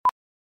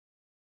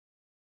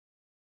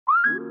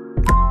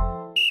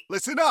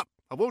Listen up.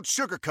 I won't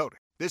sugarcoat it.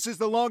 This is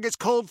the longest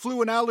cold,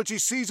 flu, and allergy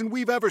season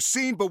we've ever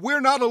seen, but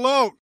we're not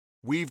alone.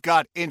 We've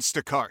got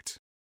Instacart.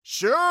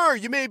 Sure,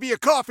 you may be a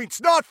coughing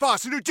snot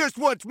faucet who just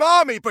wants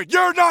mommy, but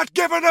you're not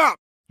giving up.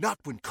 Not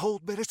when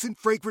cold medicine,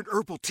 fragrant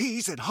herbal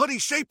teas, and honey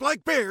shaped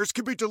like bears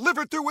can be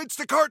delivered through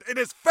Instacart in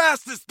as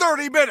fast as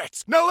 30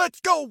 minutes. Now let's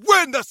go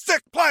win the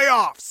sick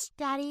playoffs.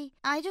 Daddy,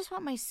 I just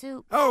want my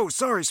soup. Oh,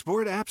 sorry,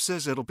 Sport. App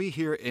says it'll be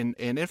here in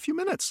a few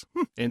minutes.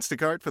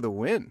 Instacart for the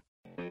win.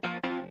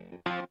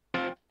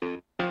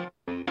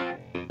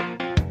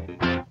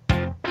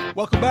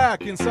 Welcome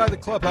back inside the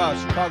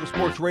clubhouse. Chicago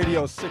Sports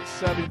Radio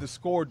 670 The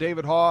Score.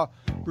 David Haugh,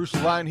 Bruce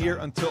Lyon here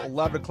until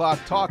 11 o'clock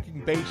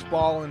talking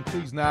baseball. And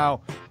please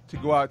now to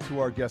go out to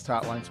our guest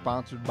hotline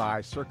sponsored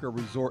by Circa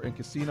Resort and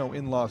Casino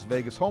in Las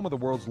Vegas, home of the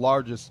world's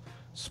largest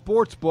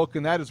sports book.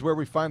 And that is where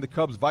we find the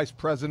Cubs Vice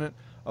President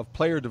of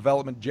Player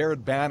Development,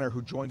 Jared Banner,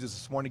 who joins us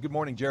this morning. Good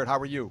morning, Jared. How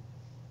are you?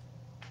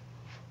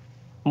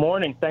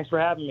 Morning. Thanks for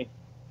having me.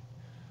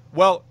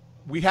 Well,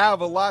 we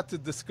have a lot to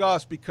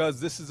discuss because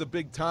this is a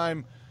big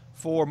time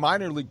for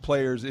minor league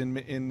players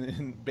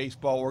in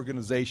baseball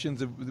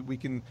organizations.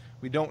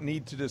 We don't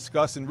need to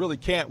discuss, and really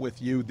can't with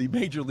you, the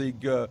major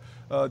league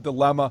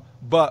dilemma,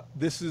 but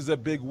this is a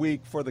big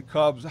week for the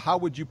Cubs. How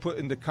would you put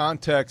into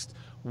context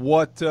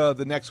what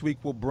the next week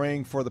will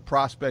bring for the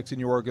prospects in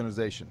your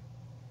organization?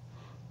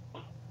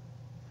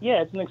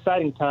 Yeah, it's an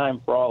exciting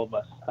time for all of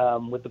us.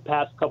 With the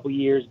past couple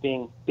years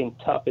being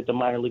tough at the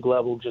minor league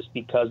level just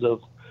because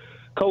of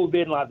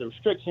COVID and a lot of the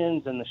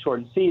restrictions and the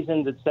shortened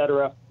seasons, et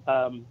cetera.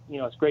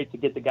 It's great to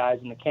get the guys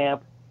in the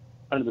camp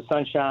under the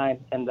sunshine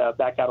and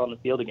back out on the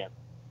field again.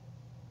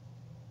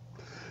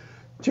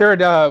 Jared,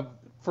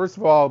 first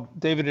of all,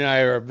 David and I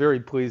are very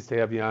pleased to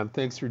have you on.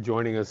 Thanks for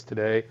joining us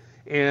today.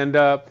 And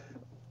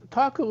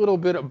talk a little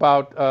bit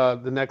about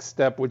the next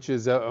step, which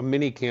is a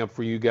mini camp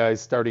for you guys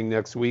starting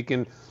next week,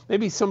 and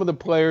maybe some of the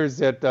players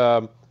that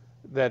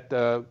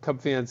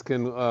Cub fans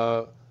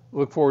can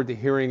look forward to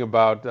hearing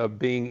about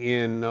being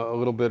in a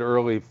little bit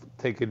early,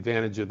 take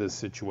advantage of this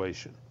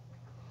situation.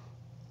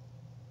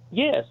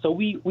 Yeah, so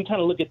we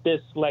kind of look at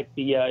this like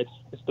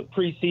it's the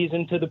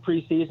preseason to the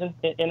preseason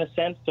in a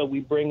sense. So we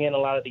bring in a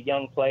lot of the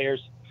young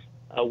players.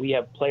 We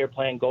have player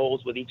plan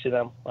goals with each of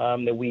them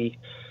that we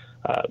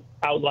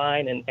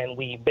outline and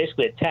we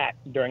basically attack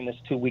during this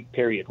 2-week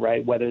period,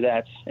 right? Whether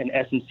that's an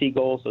S&C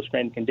goal, so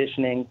strength and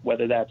conditioning,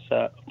 whether that's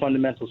a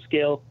fundamental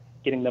skill,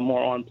 getting them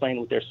more on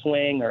plane with their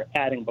swing or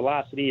adding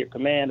velocity or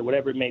command or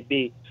whatever it may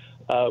be.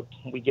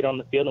 We get on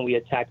the field and we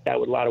attack that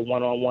with a lot of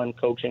one-on-one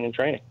coaching and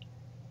training.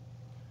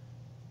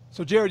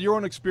 So, Jared, your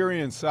own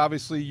experience,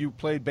 obviously you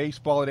played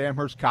baseball at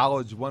Amherst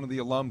College. One of the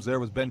alums there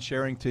was Ben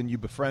Sherrington. You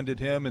befriended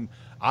him and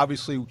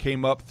obviously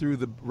came up through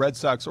the Red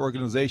Sox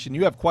organization.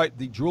 You have quite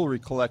the jewelry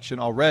collection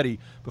already.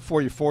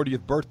 Before your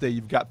 40th birthday,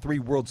 you've got 3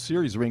 World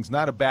Series rings.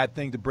 Not a bad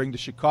thing to bring to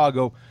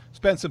Chicago.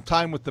 Spend some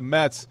time with the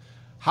Mets.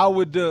 How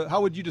would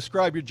you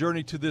describe your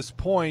journey to this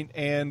point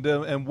and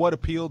what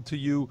appealed to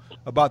you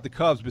about the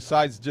Cubs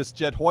besides just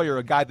Jed Hoyer,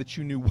 a guy that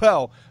you knew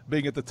well,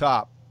 being at the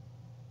top?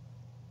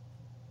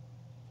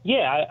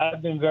 Yeah,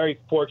 I've been very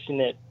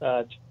fortunate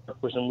to work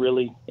with some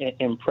really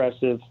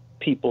impressive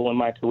people in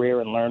my career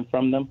and learn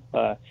from them.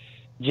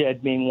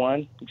 Jed being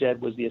one.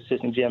 Jed was the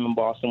assistant GM in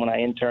Boston when I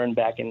interned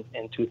back in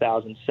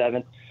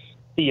 2007.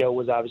 Theo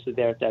was obviously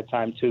there at that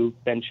time too.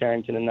 Ben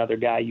Sherrington, another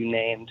guy you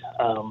named.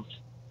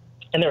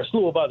 And there are a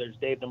slew of others.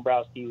 Dave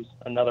Dombrowski, who's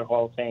another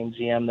Hall of Fame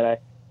GM that I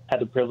had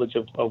the privilege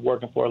of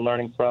working for and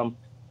learning from.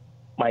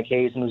 Mike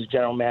Hazen, who's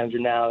general manager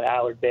now,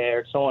 Allard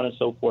Baird, so on and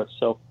so forth.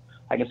 So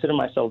I consider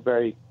myself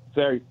very,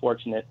 very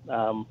fortunate.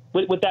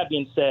 With that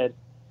being said,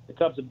 the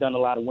Cubs have done a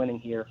lot of winning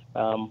here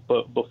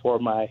but before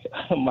my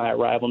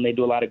arrival, and they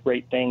do a lot of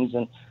great things.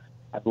 And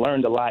I've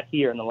learned a lot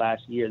here in the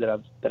last year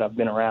that I've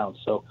been around.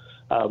 So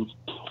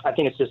I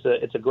think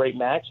it's a great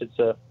match. It's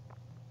a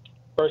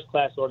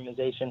first-class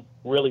organization,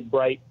 really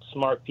bright,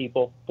 smart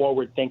people,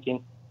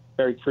 forward-thinking,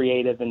 very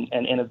creative and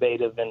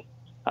innovative, and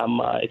I'm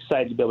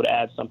excited to be able to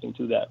add something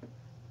to that.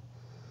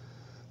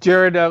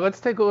 Jared, let's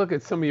take a look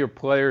at some of your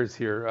players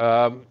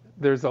here.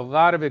 There's a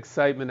lot of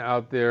excitement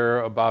out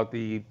there about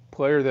the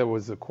player that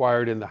was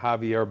acquired in the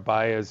Javier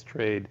Baez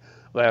trade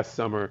last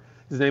summer.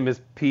 His name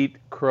is Pete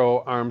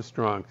Crow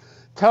Armstrong.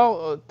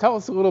 Tell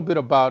us a little bit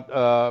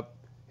about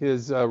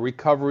his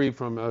recovery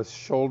from a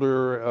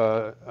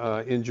shoulder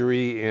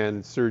injury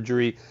and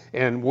surgery,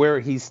 and where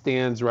he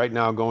stands right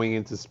now going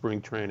into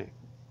spring training.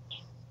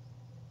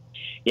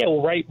 Yeah,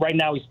 well, right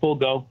now he's full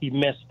go. He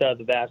missed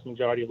the vast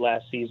majority of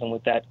last season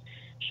with that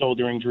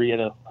shoulder injury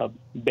and a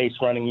base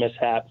running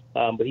mishap,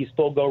 but he's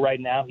full go right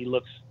now. He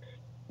looks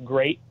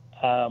great,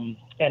 and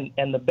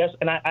the best.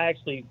 And I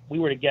actually, we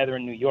were together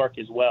in New York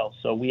as well,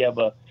 so we have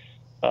a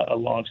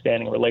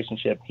long-standing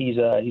relationship. He's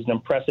an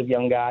impressive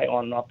young guy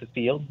on and off the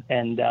field,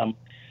 and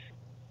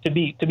to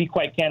be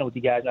quite candid with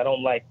you guys, I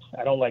don't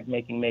like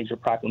making major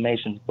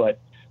proclamations, but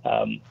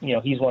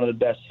he's one of the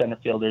best center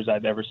fielders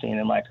I've ever seen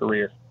in my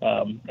career,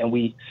 and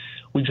we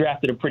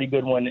drafted a pretty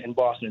good one in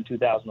Boston in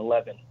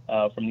 2011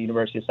 from the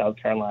University of South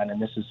Carolina,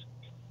 and this is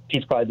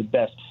he's probably the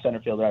best center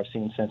fielder I've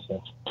seen since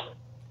then.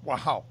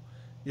 Wow.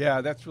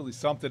 Yeah, that's really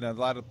something. A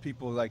lot of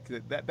people like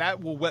that.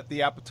 That will whet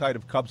the appetite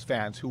of Cubs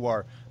fans who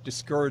are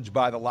discouraged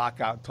by the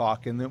lockout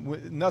talk, and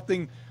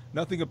nothing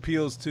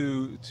appeals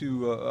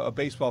to a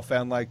baseball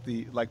fan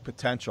like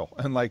potential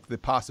and like the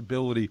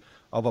possibility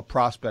of a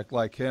prospect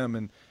like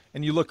him.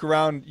 And you look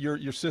around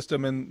your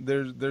system, and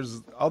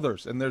there's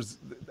others. And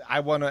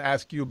I want to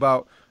ask you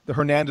about the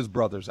Hernandez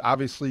brothers.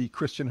 Obviously,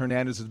 Christian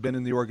Hernandez has been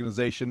in the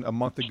organization a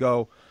month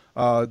ago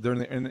during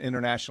the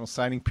international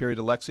signing period.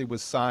 Alexei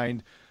was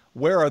signed.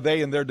 Where are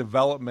they in their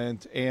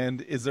development,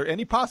 and is there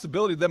any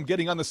possibility of them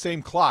getting on the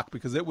same clock?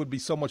 Because it would be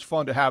so much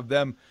fun to have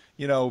them,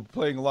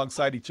 playing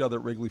alongside each other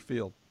at Wrigley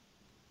Field.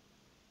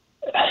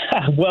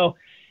 Well,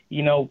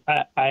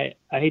 I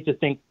hate to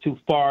think too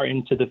far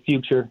into the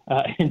future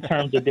in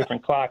terms of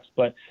different clocks,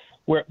 but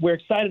we're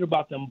excited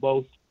about them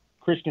both.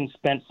 Christian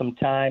spent some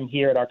time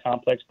here at our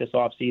complex this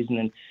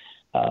offseason,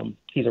 and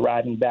he's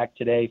arriving back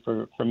today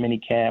for mini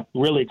camp.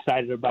 Really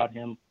excited about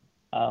him.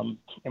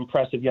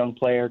 Impressive young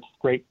player,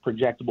 great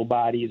projectable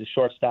body. He's a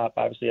shortstop,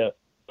 obviously a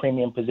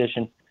premium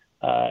position,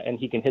 and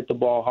he can hit the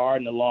ball hard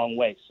and a long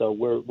way. So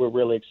we're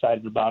really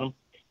excited about him.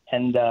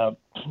 And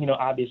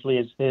obviously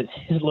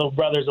his little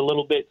brother's a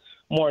little bit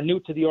more new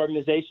to the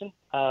organization.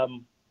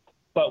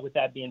 But with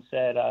that being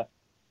said,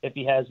 if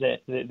he has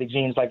the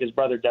genes like his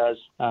brother does,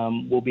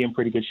 we'll be in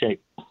pretty good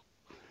shape.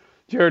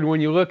 Jared, when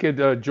you look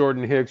at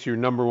Jordan Hicks, your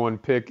number one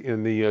pick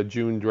in the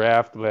June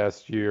draft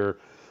last year,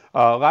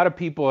 a lot of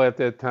people at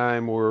that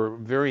time were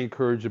very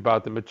encouraged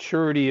about the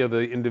maturity of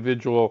the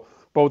individual,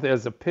 both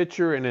as a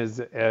pitcher and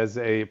as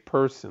a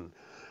person.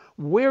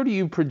 Where do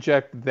you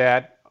project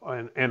that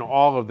and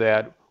all of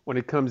that when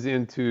it comes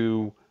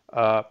into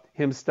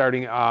him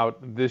starting out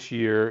this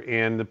year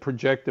and the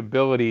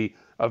projectability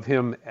of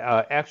him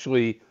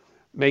actually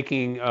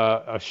making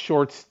a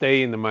short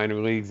stay in the minor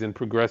leagues and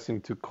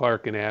progressing to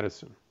Clark and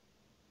Addison?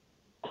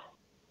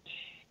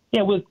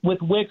 Yeah, with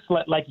Wicks,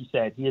 like you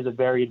said, he is a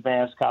very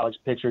advanced college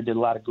pitcher, did a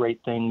lot of great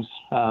things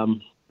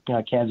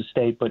at Kansas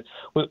State. But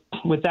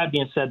with that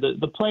being said,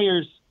 the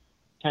players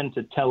tend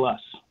to tell us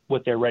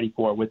what they're ready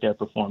for with their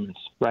performance,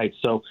 right?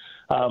 So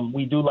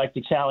we do like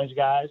to challenge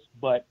guys,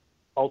 but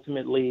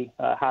ultimately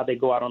how they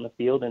go out on the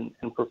field and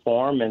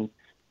perform, and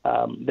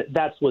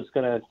that's what's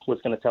gonna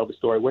tell the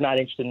story. We're not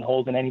interested in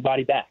holding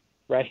anybody back,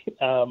 right?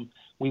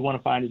 We want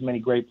to find as many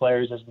great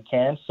players as we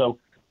can. So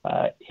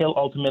he'll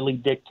ultimately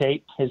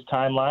dictate his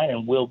timeline,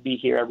 and we'll be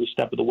here every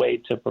step of the way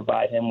to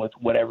provide him with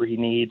whatever he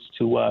needs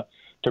to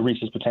reach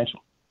his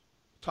potential.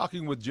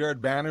 Talking with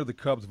Jared Banner, the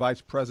Cubs Vice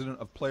President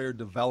of Player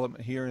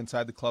Development here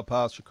inside the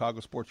clubhouse, Chicago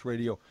Sports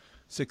Radio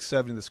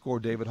 670, The Score,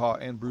 David Haugh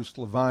and Bruce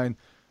Levine.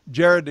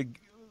 Jared,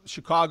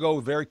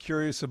 Chicago very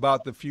curious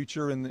about the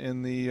future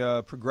and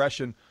the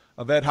progression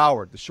of Ed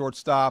Howard, the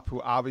shortstop,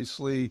 who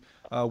obviously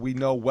we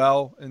know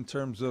well in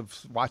terms of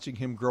watching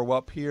him grow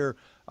up here.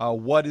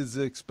 What is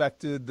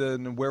expected,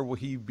 and where will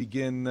he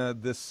begin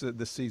this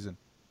season?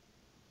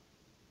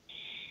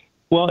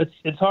 Well,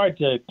 it's hard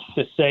to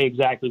say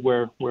exactly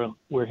where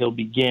he'll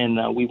begin.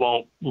 We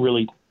won't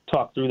really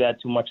talk through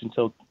that too much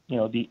until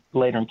the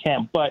later in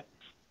camp. But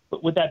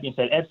with that being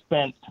said, Ed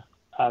spent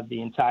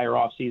the entire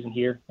offseason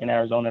here in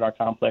Arizona at our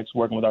complex,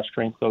 working with our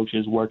strength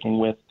coaches, working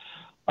with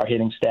our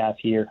hitting staff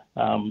here.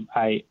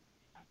 I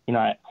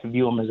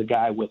view him as a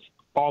guy with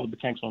all the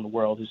potential in the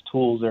world. His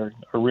tools are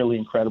really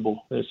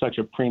incredible. He's such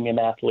a premium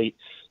athlete,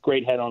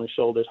 great head on his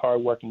shoulders,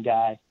 hard-working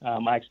guy.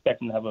 I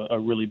expect him to have a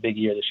really big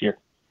year this year.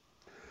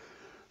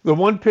 The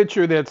one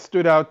pitcher that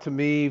stood out to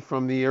me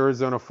from the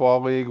Arizona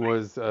Fall League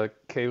was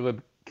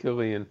Caleb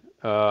Killian.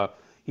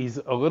 He's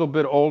a little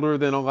bit older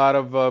than a lot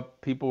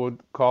of people would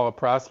call a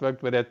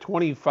prospect, but at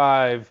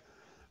 25,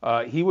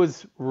 he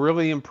was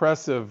really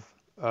impressive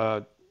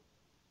in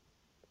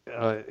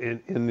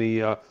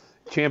the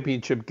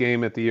championship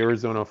game at the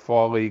Arizona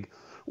Fall League.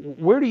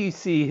 Where do you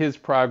see his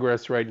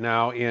progress right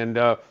now,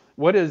 and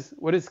what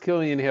does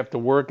Killian have to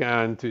work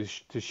on to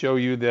show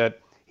you that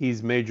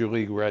he's major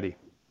league ready?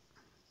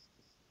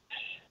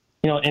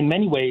 In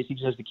many ways, he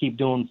just has to keep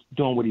doing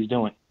what he's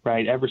doing,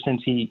 right? Ever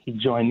since he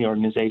joined the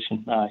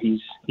organization,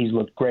 he's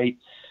looked great.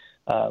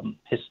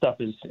 His stuff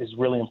is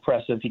really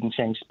impressive. He can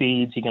change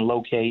speeds. He can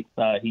locate.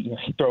 He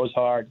throws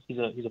hard. He's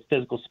a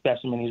physical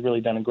specimen. He's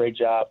really done a great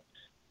job,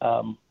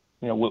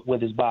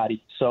 with his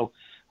body. So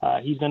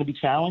he's going to be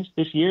challenged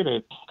this year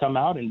to come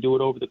out and do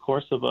it over the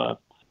course of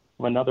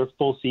another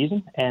full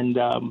season. And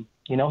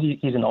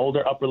he's an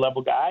older, upper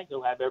level guy.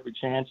 He'll have every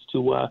chance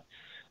to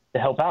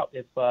help out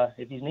if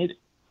he's needed.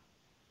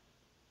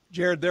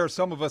 Jared, there are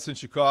some of us in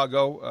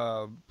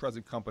Chicago,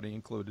 present company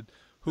included,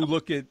 who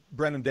look at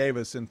Brennen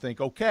Davis and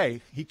think, okay,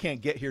 he can't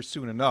get here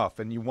soon enough.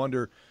 And you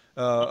wonder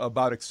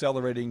about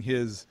accelerating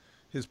his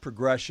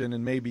progression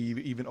and maybe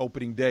even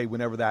opening day,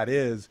 whenever that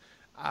is.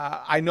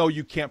 I know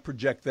you can't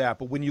project that,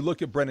 but when you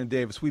look at Brennen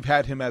Davis, we've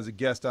had him as a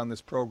guest on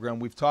this program.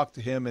 We've talked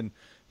to him, and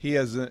he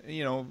has,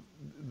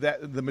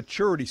 that the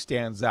maturity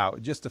stands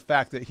out. Just the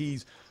fact that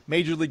he's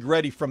major league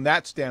ready from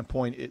that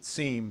standpoint, it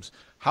seems.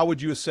 How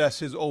would you assess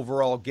his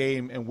overall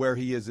game and where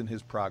he is in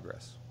his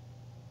progress?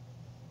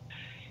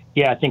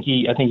 Yeah, I think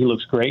he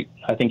looks great.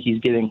 I think he's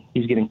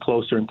getting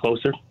closer and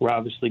closer. We're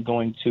obviously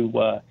going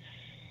to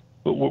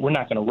we're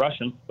not going to rush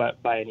him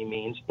by any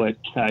means, but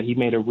he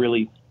made a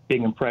really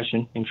big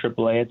impression in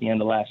AAA at the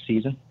end of last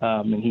season,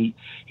 and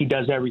he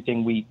does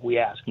everything we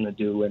ask him to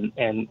do. And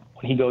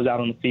when he goes out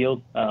on the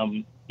field,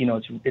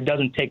 it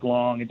doesn't take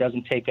long. It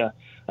doesn't take a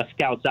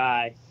scout's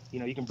eye.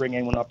 You can bring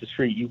anyone off the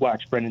street. You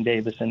watch Brendan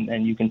Davis,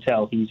 and you can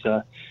tell he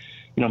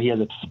has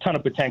a ton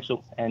of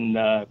potential, and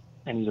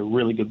he's a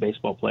really good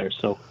baseball player.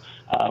 So,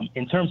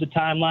 in terms of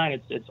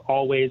timeline, it's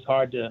always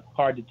hard to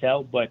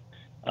tell, but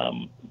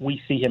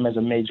we see him as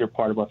a major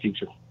part of our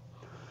future.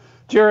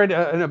 Jared,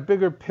 in a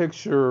bigger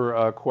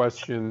picture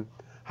question,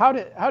 how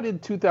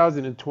did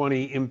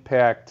 2020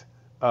 impact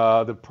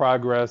the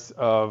progress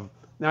of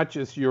not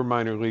just your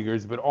minor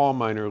leaguers, but all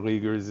minor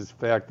leaguers? Is the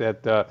fact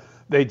that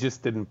they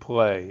just didn't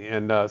play,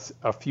 and a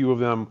few of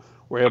them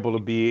were able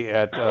to be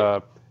at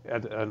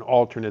an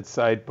alternate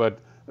site, but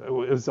it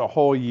was a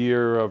whole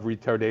year of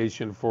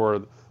retardation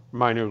for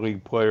minor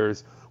league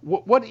players.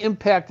 What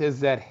impact has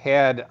that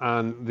had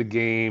on the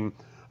game?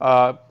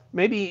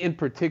 Maybe in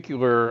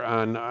particular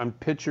on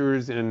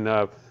pitchers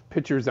and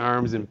pitchers'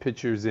 arms and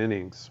pitchers'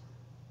 innings.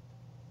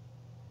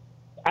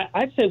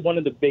 I'd say one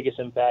of the biggest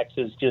impacts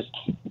is just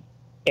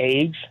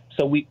age.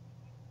 So we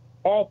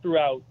all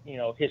throughout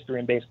history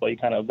in baseball, you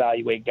kind of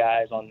evaluate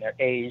guys on their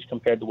age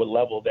compared to what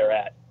level they're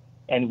at,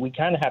 and we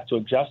kind of have to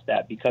adjust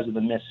that because of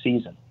the missed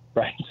season,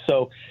 right?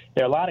 So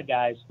there are a lot of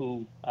guys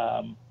who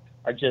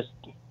are just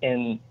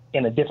in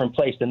a different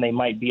place than they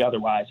might be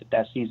otherwise if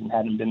that season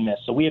hadn't been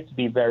missed. So we have to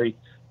be very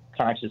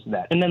conscious of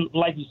that. And then,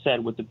 like you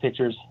said, with the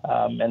pitchers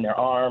and their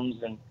arms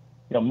and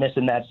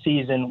missing that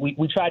season,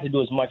 we tried to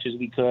do as much as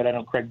we could. I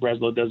know Craig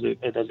Breslow does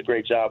a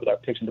great job with our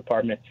pitching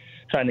department,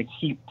 trying to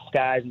keep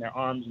guys and their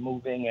arms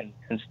moving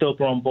and still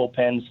throwing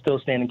bullpens, still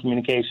staying in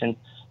communication.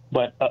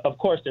 But of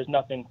course, there's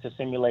nothing to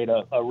simulate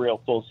a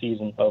real full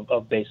season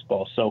of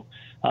baseball. So,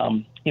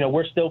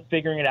 we're still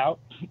figuring it out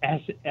as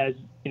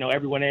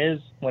everyone is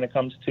when it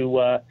comes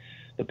to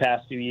the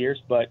past few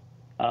years. But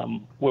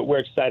we're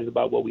excited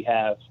about what we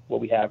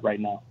have right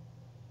now.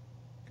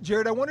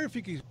 Jared, I wonder if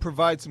you could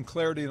provide some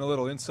clarity and a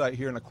little insight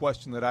here on a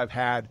question that I've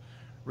had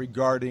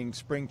regarding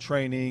spring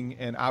training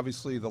and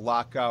obviously the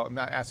lockout. I'm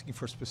not asking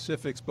for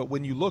specifics, but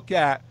when you look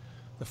at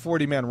the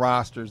 40-man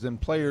rosters and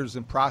players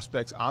and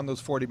prospects on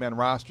those 40-man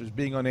rosters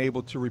being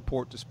unable to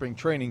report to spring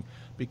training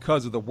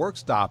because of the work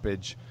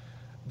stoppage,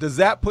 does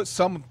that put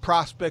some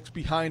prospects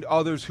behind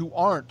others who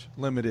aren't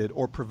limited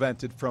or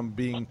prevented from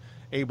being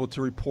able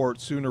to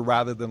report sooner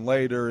rather than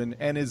later?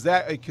 And is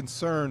that a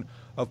concern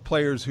of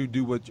players who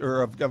do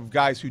of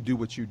guys who do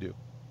what you do?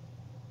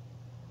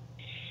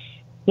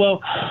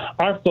 Well,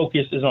 our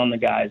focus is on the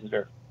guys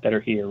that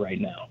are here right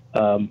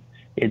now.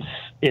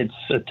 It's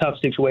a tough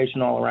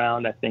situation all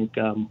around. I think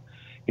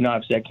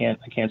obviously I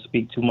can't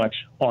speak too much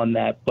on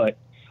that, but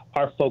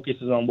our focus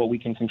is on what we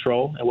can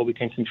control, and what we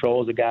can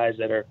control is the guys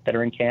that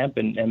are in camp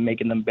and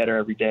making them better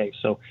every day.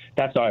 So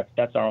that's our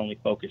only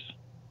focus.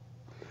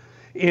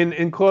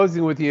 In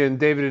closing with you, and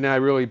David and I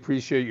really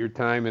appreciate your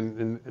time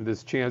and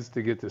this chance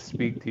to get to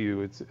speak to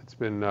you. It's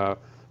been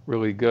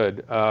really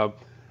good.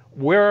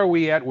 Where are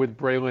we at with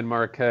Brailyn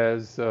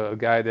Marquez, a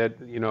guy that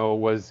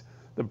was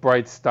the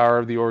bright star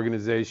of the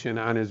organization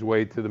on his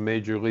way to the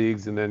major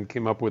leagues, and then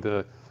came up with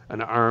an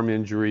arm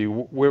injury?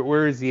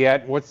 Where is he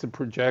at? What's the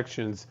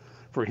projections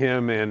for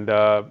him and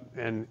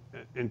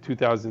in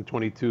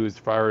 2022 as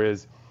far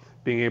as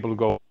being able to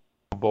go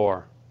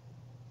bore?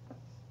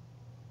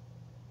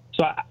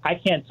 So I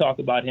can't talk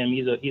about him.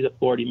 He's a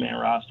 40-man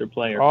roster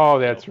player. Oh,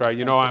 that's right.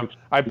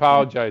 I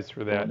apologize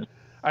for that.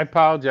 I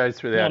apologize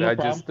for that. No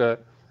problem.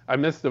 I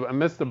missed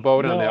the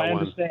boat on that one. I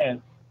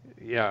understand.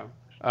 Yeah,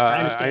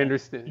 I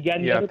understand. You got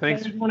any other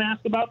players you want to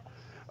ask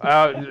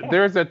about?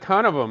 There's a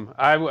ton of them.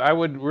 I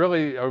would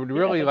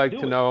really like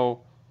to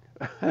know.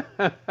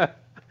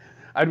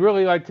 I'd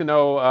really like to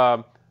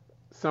know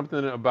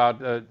something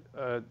about a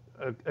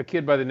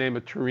kid by the name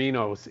of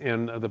Torinos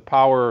and the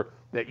power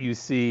that you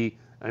see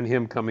on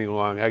him coming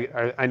along.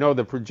 I know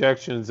the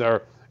projections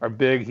are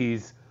big.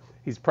 He's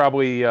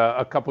probably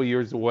a couple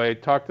years away.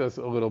 Talk to us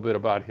a little bit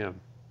about him.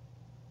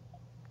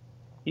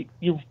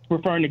 You're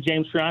referring to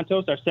James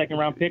Triantos, our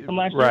second-round pick from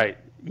last year? Right.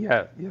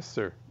 Yeah. Yes,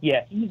 sir.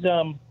 Yeah, he's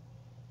a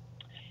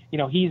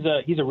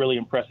really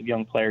impressive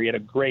young player. He had a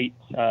great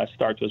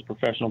start to his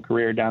professional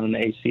career down in the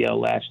ACL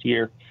last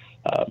year.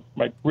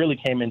 Really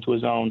came into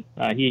his own.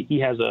 He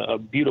has a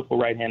beautiful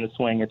right-handed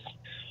swing. It's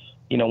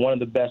one of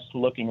the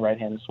best-looking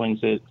right-handed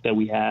swings that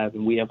we have,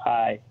 and we have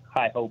high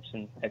hopes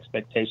and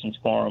expectations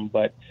for him.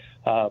 But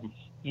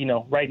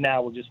right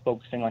now we're just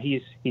focusing on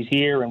he's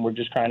here, and we're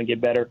just trying to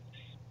get better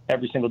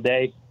every single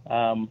day.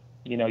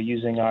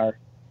 Using our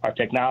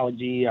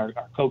technology, our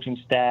coaching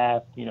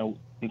staff,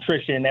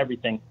 nutrition,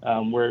 everything.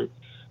 We're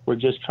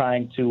just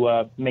trying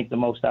to make the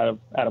most out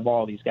of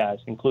all these guys,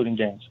 including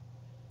James.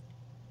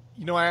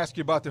 I asked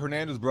you about the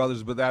Hernandez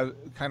brothers, but that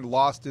kind of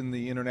lost in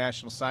the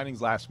international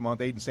signings last month.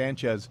 Aiden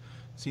Sanchez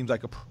seems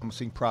like a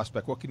promising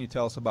prospect. What can you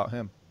tell us about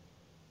him?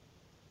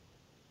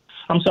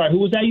 I'm sorry, who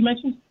was that you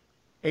mentioned?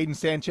 Aiden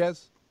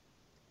Sanchez?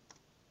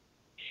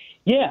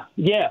 Yeah.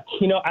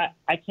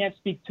 I can't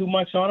speak too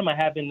much on him. I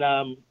haven't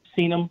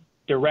seen him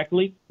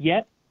directly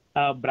yet,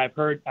 but I've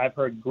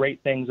heard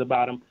great things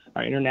about him.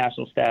 Our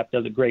international staff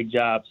does a great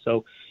job.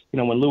 So,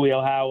 when Louis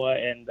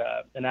Ohawa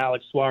and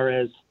Alex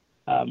Suarez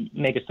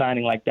make a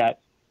signing like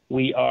that,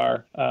 we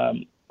are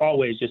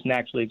always just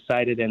naturally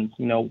excited and,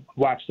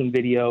 watch some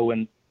video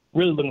and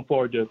really looking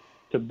forward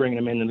to bringing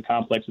them into the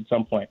complex at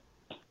some point.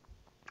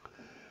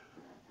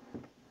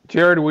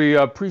 Jared, we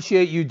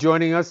appreciate you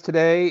joining us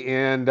today,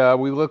 and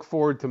we look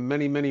forward to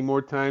many, many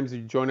more times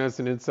you join us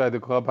in Inside the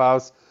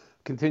Clubhouse.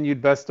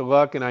 Continued best of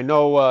luck, and I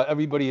know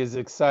everybody is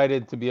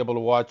excited to be able to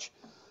watch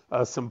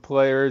some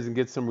players and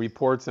get some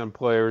reports on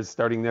players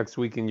starting next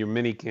week in your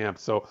mini camp.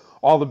 So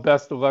all the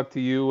best of luck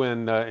to you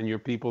and your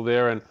people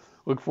there, and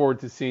look forward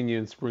to seeing you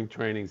in spring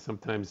training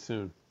sometime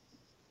soon.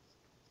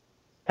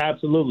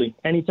 Absolutely.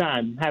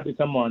 Anytime. Happy to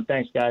come on.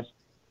 Thanks, guys.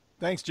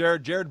 Thanks,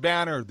 Jared. Jared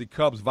Banner, the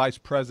Cubs Vice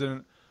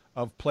President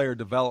of Player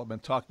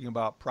Development, talking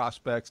about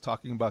prospects,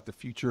 talking about the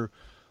future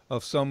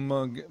of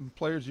some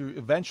players you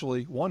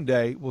eventually, one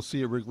day, will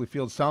see at Wrigley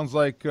Field. Sounds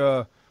like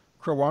Crow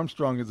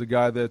Armstrong is a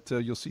guy that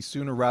you'll see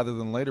sooner rather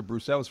than later,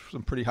 Bruce. That was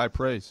some pretty high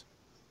praise.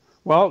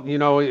 Well,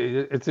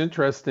 it's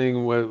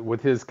interesting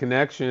with his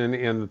connection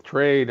and the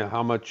trade,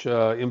 how much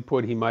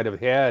input he might have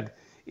had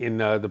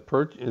in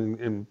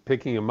in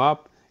picking him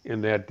up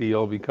in that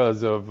deal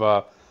because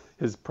of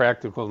his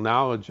practical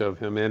knowledge of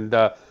him. And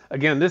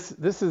again, this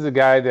is a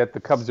guy that the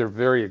Cubs are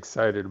very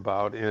excited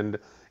about, and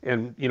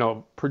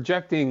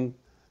projecting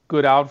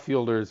good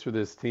outfielders for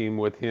this team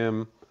with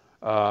him,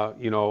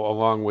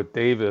 along with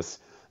Davis.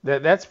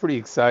 That's pretty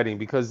exciting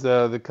because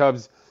the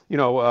Cubs,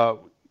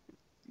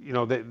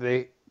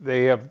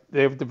 they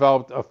have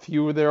developed a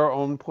few of their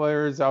own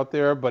players out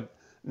there, but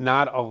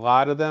not a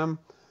lot of them.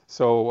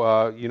 So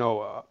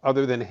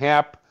other than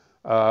Happ,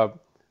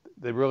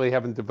 they really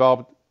haven't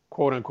developed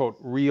quote unquote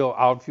real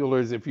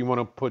outfielders. If you want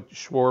to put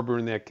Schwarber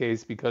in that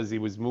case because he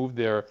was moved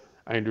there,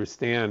 I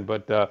understand.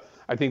 But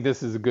I think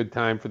this is a good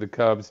time for the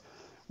Cubs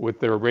with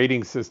their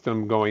rating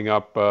system going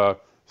up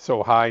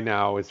so high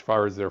now as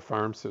far as their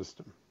farm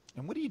system.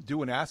 And what do you do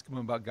when asking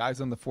them about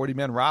guys on the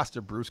 40-man roster,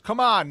 Bruce?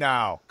 Come on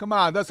now. Come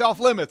on. That's off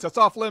limits.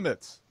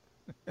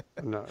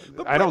 No,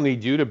 I don't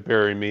need you to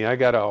bury me. I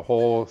got a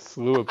whole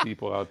slew of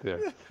people out there.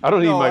 I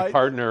don't need my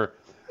partner.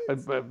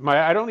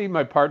 I don't need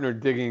my partner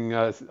digging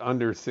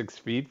under 6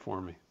 feet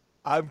for me.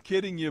 I'm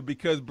kidding you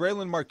because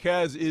Braylon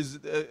Marquez is,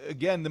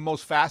 again, the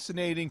most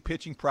fascinating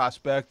pitching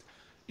prospect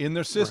in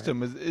their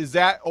system. Right. Is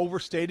that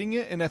overstating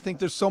it? And I think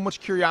there's so much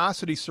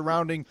curiosity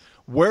surrounding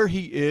where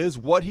he is,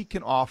 what he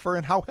can offer,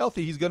 and how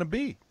healthy he's going to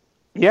be.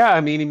 Yeah,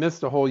 I mean, he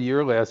missed a whole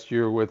year last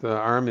year with an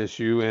arm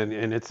issue, and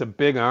it's a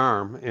big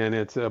arm, and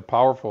it's a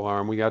powerful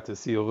arm. We got to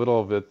see a little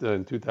of it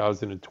in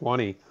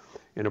 2020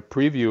 in a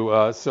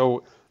preview.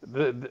 So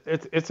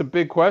it's a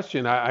big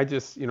question. I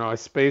just, I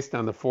spaced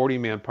on the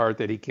 40-man part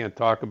that he can't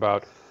talk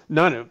about.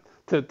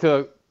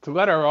 To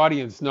let our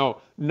audience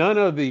know, none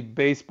of the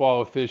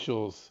baseball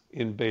officials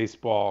in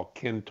baseball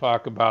can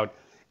talk about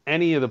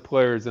any of the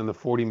players in the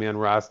 40-man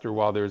roster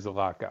while there's a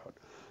lockout.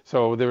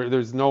 So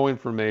there's no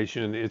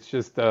information. It's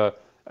just a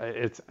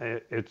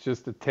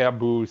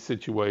taboo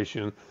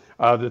situation.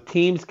 The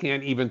teams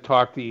can't even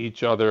talk to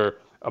each other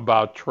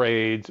about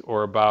trades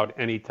or about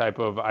any type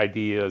of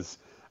ideas.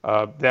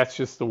 That's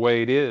just the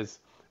way it is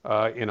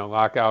in a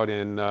lockout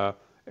and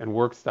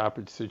work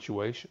stoppage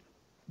situation.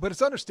 But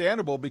it's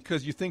understandable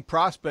because you think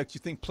prospects, you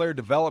think player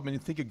development, you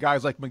think of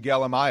guys like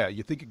Miguel Amaya,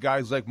 you think of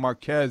guys like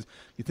Marquez,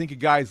 you think of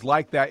guys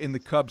like that in the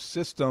Cubs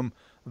system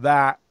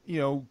that,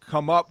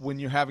 come up when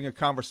you're having a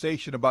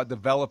conversation about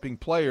developing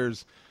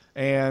players.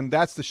 And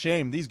that's the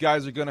shame. These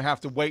guys are going to have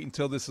to wait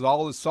until this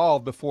is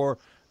solved before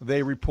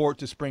they report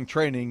to spring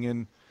training.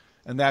 And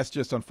that's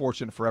just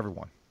unfortunate for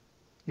everyone.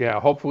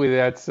 Yeah, hopefully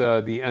that's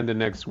the end of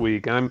next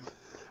week. I'm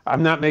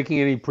not making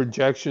any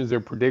projections or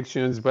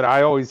predictions, but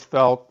I always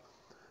felt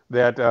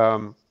that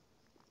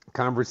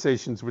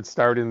conversations would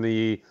start in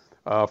the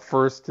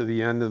first to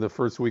the end of the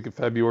first week of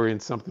February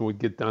and something would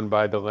get done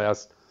by the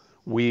last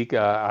week.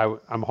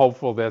 I'm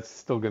hopeful that's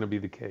still going to be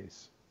the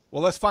case.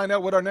 Well, let's find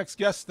out what our next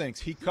guest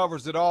thinks. He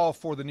covers it all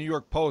for the New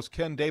York Post.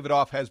 Ken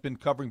Davidoff has been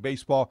covering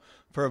baseball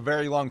for a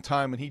very long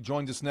time, and he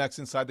joins us next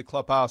inside the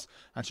clubhouse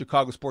on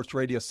Chicago Sports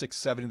Radio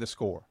 670 The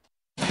Score.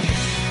 We're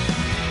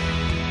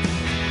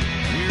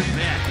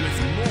back with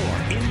more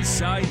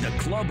Inside the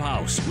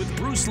Clubhouse with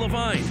Bruce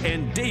Levine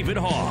and David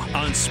Haugh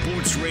on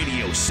Sports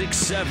Radio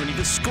 670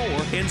 The Score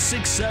and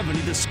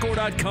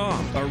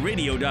 670thescore.com, a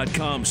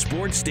radio.com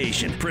sports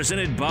station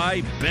presented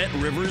by Bet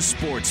Rivers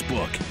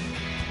Sportsbook.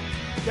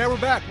 Yeah, we're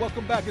back.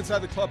 Welcome back inside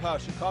the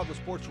clubhouse. Chicago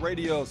Sports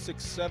Radio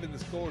 670 The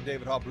Score.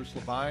 David Haugh, Bruce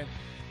Levine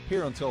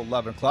here until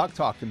 11 o'clock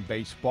talking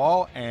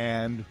baseball.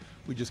 And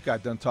We just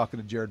got done talking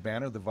to Jared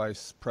Banner, the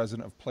Vice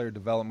President of Player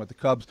Development with the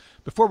Cubs.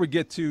 Before we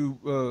get to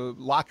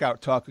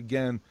lockout talk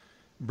again,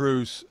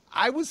 Bruce,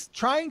 I was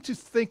trying to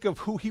think of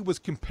who he was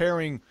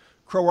comparing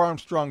Crow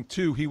Armstrong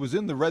to. He was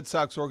in the Red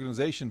Sox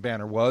organization,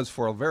 Banner was,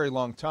 for a very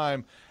long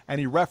time, and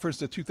he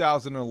referenced a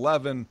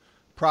 2011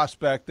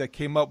 prospect that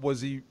came up.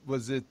 Was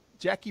it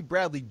Jackie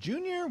Bradley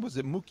Jr.? Was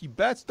it Mookie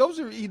Betts? Those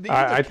are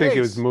I think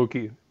it was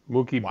Mookie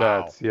Wow.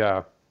 Betts,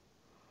 yeah.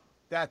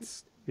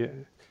 That's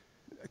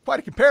quite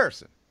a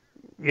comparison.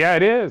 Yeah,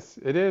 it is.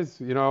 It is.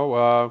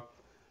 The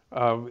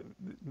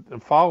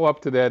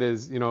follow-up to that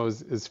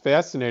is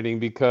fascinating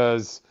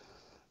because,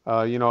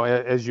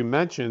 as you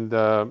mentioned,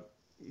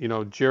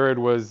 Jared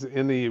was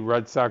in the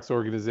Red Sox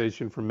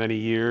organization for many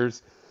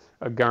years,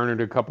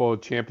 garnered a couple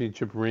of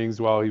championship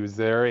rings while he was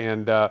there,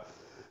 and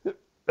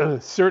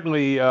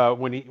certainly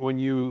when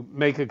you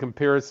make a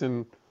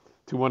comparison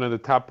to one of the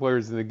top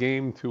players in the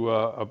game to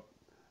a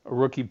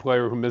rookie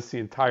player who missed the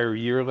entire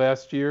year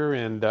last year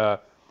and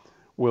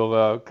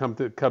will come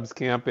to Cubs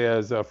camp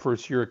as a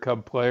first-year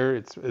Cub player,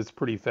 it's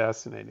pretty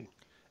fascinating.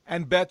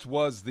 And Betts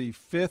was the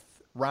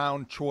 5th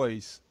round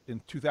choice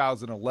in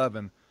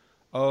 2011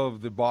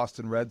 of the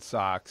Boston Red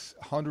Sox,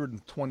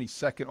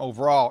 122nd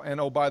overall. And,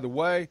 oh, by the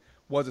way,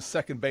 was a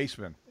second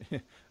baseman,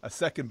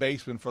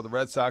 for the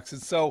Red Sox.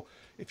 And so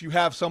if you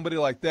have somebody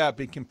like that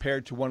being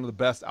compared to one of the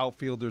best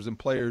outfielders and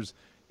players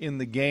in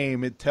the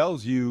game, it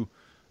tells you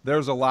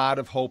there's a lot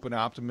of hope and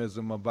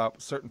optimism about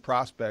certain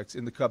prospects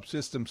in the Cubs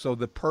system. So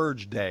the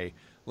purge day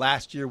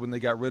last year when they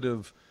got rid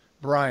of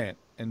Bryant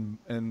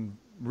and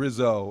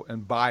Rizzo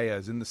and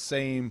Baez in the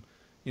same,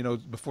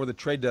 before the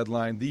trade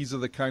deadline, these are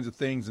the kinds of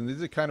things, and these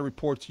are the kind of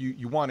reports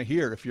you want to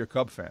hear if you're a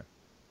Cub fan.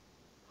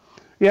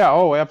 Yeah,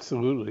 oh,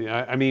 absolutely.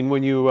 I mean,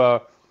 when you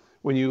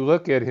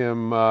look at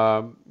him,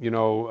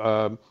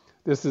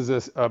 this is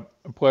a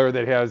player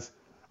that has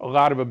a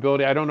lot of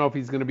ability. I don't know if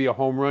he's going to be a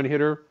home run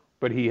hitter,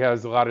 but he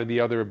has a lot of the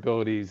other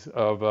abilities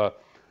of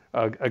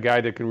a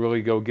guy that can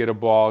really go get a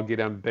ball, get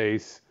on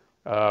base,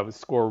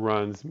 score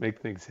runs, make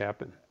things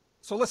happen.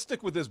 So let's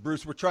stick with this,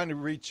 Bruce. We're trying to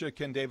reach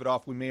Ken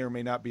Davidoff. We may or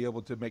may not be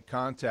able to make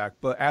contact,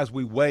 but as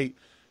we wait,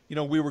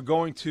 we were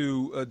going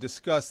to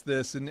discuss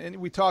this, and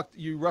we talked,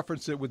 you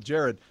referenced it with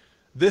Jared.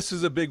 This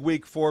is a big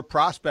week for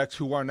prospects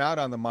who are not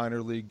on the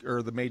minor league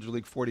or the major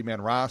league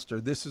 40-man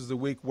roster. This is the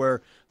week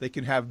where they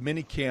can have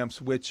mini camps,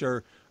 which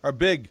are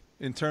big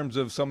in terms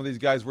of some of these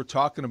guys we're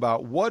talking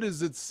about. What is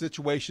the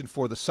situation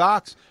for the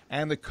Sox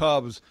and the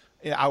Cubs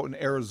out in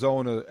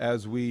Arizona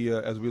as we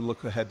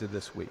look ahead to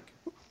this week?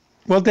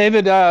 Well,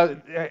 David,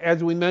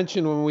 as we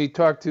mentioned when we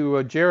talked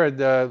to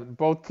Jared,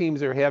 both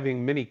teams are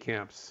having mini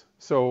camps.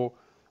 So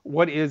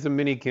what is a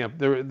mini camp?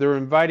 They're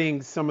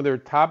inviting some of their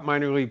top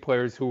minor league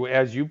players who,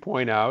 as you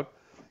point out,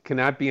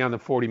 cannot be on the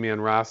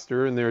 40-man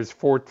roster, and there's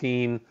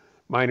 14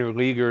 minor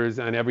leaguers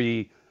on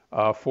every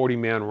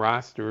 40-man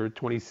roster.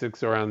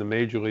 26 are on the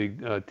major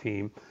league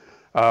team.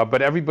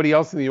 But everybody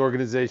else in the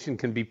organization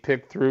can be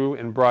picked through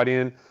and brought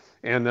in,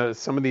 and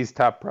some of these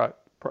top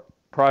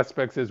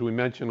prospects, as we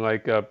mentioned,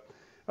 like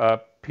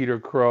Peter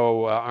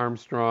Crow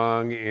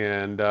Armstrong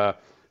and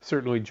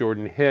certainly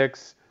Jordan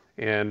Hicks,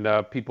 and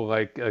people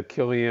like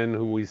Killian,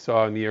 who we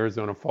saw in the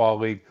Arizona Fall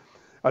League.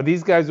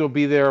 These guys will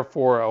be there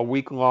for a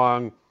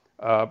week-long,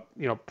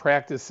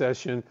 practice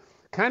session,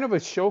 kind of a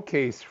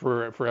showcase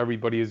for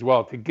everybody as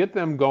well, to get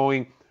them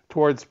going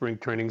towards spring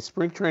training.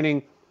 Spring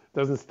training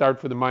doesn't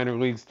start for the minor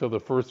leagues till the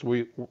first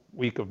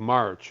week of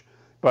March,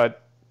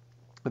 but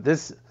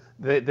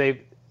they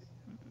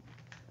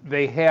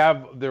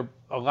have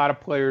a lot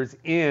of players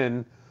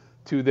in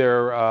to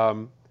their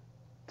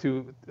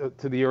to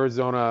the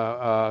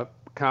Arizona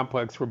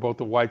complex for both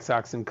the White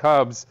Sox and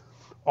Cubs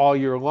all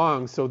year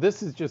long. So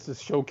this is just a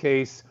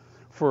showcase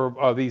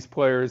for these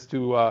players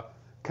to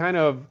kind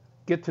of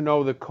get to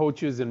know the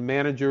coaches and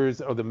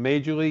managers of the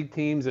major league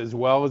teams as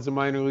well as the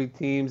minor league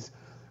teams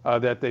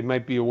that they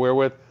might be aware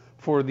with.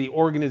 For the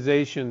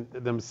organization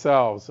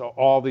themselves,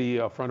 all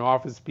the front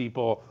office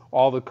people,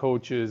 all the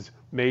coaches,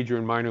 major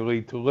and minor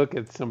league, to look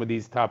at some of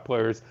these top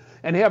players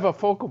and have a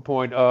focal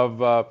point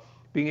of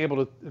being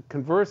able to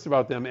converse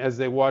about them as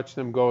they watch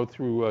them go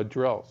through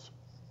drills.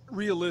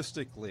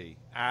 Realistically,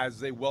 as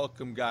they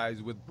welcome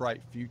guys with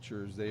bright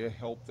futures, they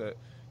hope that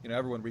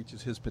everyone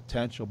reaches his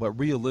potential. But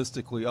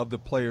realistically, of the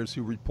players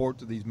who report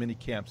to these mini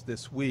camps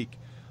this week,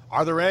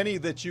 are there any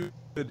that you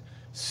could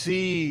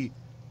see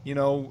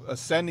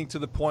ascending to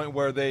the point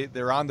where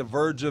they're on the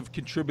verge of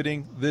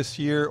contributing this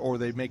year, or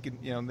they make it,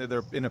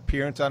 they're an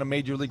appearance on a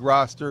major league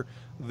roster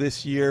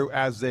this year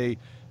as they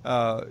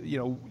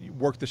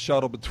work the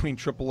shuttle between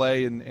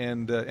AAA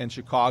and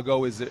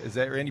Chicago? Is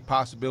there any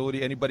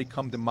possibility? Anybody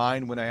come to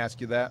mind when I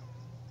ask you that?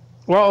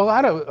 Well,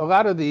 a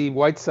lot of the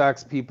White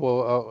Sox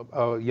people,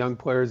 young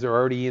players, are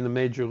already in the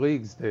major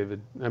leagues,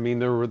 David. I mean,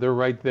 they're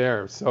right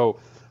there. So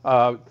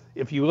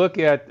if you look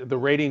at the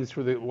ratings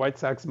for the White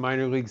Sox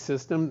minor league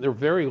system, they're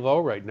very low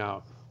right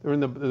now. They're in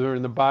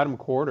the bottom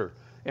quarter,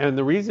 and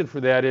the reason for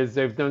that is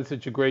they've done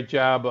such a great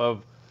job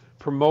of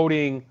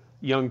promoting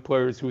young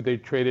players who they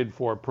traded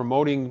for,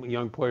 promoting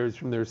young players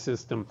from their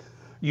system,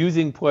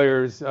 using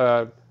players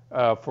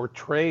for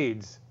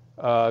trades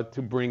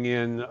to bring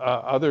in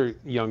other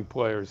young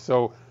players.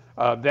 So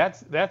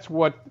that's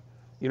what,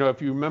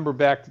 if you remember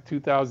back to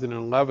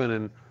 2011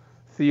 and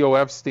Theo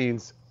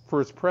Epstein's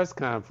first press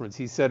conference,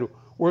 he said,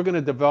 we're going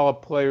to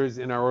develop players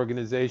in our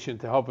organization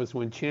to help us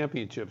win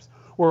championships.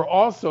 We're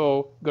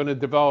also going to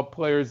develop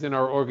players in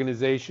our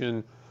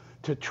organization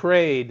to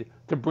trade,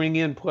 to bring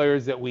in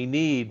players that we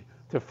need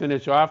to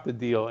finish off the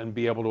deal and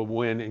be able to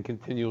win and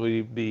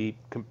continually be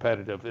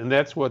competitive. And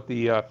that's what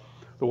the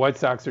White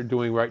Sox are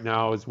doing right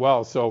now as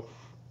well. So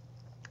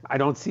I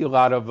don't see a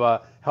lot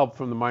of help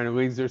from the minor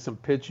leagues. There's some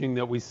pitching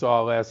that we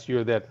saw last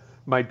year that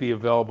might be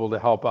available to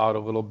help out a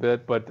little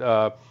bit, but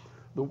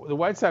the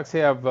White Sox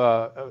have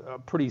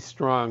a pretty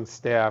strong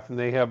staff, and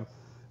they have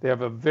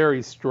a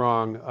very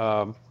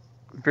strong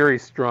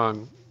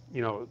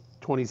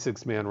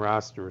 26-man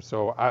roster.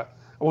 So I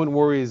wouldn't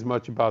worry as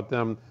much about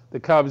them. The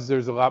Cubs,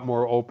 there's a lot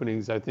more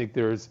openings. I think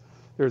there's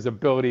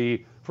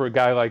ability for a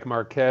guy like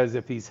Marquez,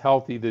 if he's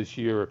healthy this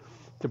year,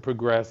 to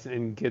progress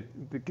and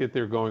get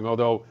there going.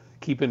 Although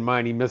keep in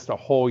mind he missed a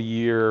whole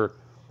year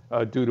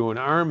due to an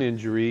arm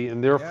injury,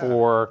 and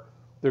therefore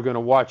they're going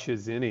to watch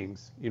his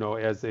innings,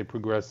 as they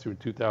progress through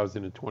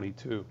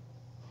 2022.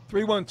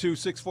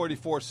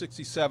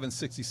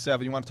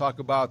 312-644-6767. You want to talk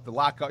about the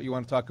lockout? You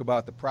want to talk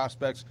about the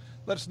prospects?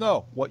 Let us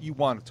know what you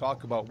want to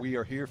talk about. We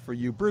are here for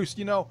you. Bruce,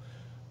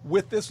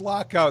 with this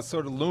lockout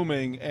sort of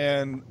looming,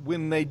 and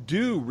when they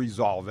do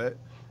resolve it,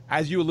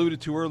 as you alluded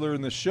to earlier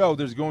in the show,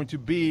 there's going to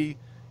be,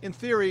 in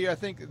theory, I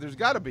think there's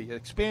got to be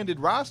expanded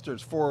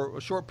rosters for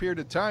a short period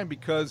of time,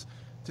 because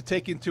to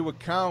take into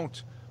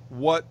account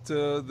what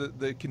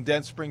the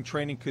condensed spring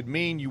training could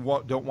mean,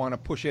 don't want to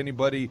push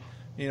anybody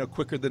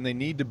quicker than they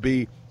need to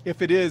be.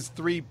 If it is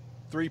three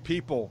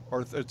people,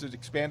 or it's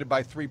expanded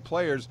by 3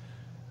 players,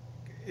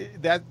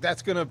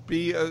 that's going to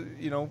be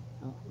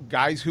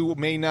guys who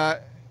may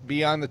not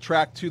be on the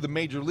track to the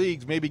major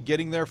leagues, maybe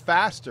getting there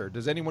faster.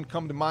 Does anyone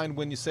come to mind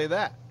when you say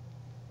that?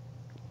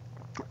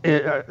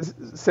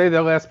 Say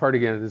the last part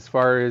again. As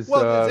far as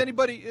does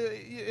anybody,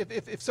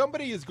 if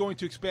somebody is going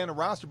to expand a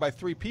roster by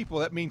 3 people,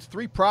 that means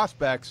 3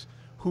 prospects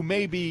who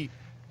may be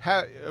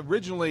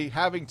originally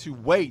having to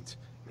wait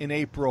in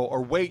April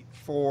or wait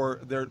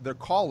for their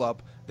call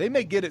up. They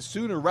may get it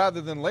sooner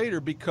rather than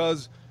later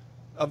because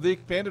of the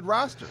expanded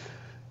roster.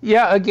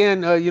 Yeah,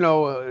 again,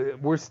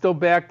 we're still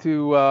back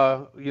to,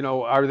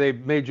 are they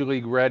major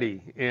league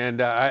ready?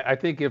 And I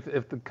think if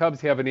the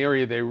Cubs have an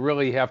area they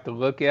really have to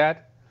look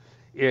at,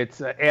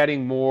 it's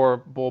adding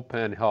more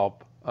bullpen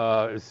help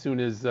as soon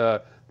as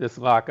this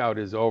lockout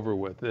is over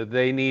with.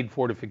 They need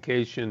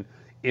fortification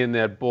in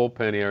that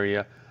bullpen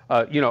area.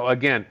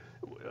 Again,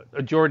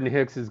 Jordan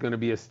Hicks is going to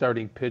be a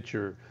starting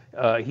pitcher.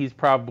 He's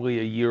probably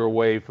a year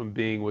away from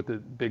being with the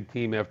big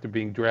team after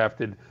being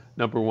drafted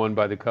 #1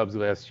 by the Cubs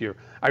last year.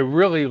 I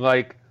really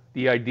like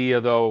the idea,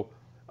 though,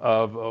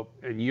 of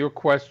in your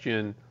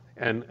question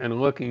and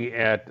looking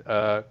at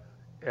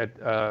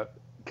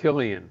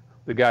Killian,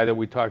 the guy that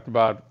we talked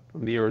about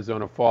from the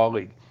Arizona Fall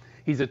League.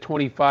 He's a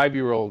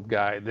 25-year-old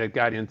guy that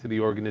got into the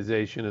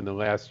organization in the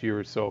last year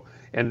or so,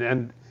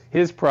 and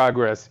his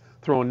progress,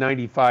 throwing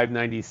 95,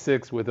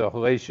 96 with a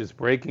hellacious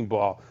breaking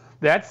ball,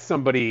 that's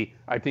somebody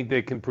I think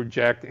they can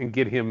project and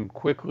get him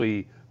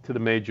quickly to the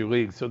major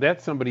leagues. So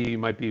that's somebody you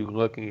might be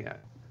looking at.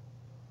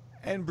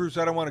 And Bruce,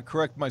 I don't want to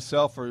correct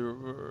myself,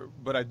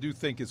 but I do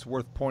think it's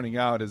worth pointing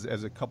out,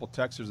 as a couple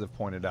texters have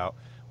pointed out.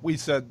 We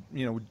said,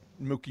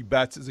 Mookie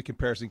Betts is a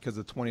comparison because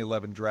of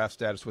 2011 draft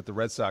status with the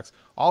Red Sox.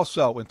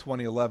 Also in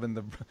 2011,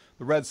 the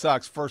Red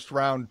Sox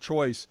first-round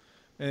choice,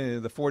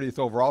 the 40th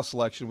overall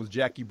selection, was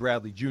Jackie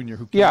Bradley Jr.,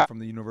 who came from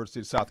the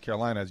University of South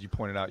Carolina, as you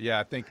pointed out. Yeah,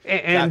 I think.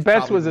 And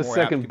Betts was a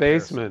second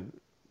baseman.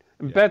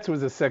 Betts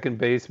was a second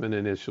baseman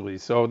initially,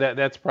 so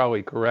that's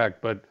probably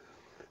correct, but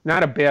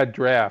not a bad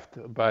draft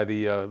by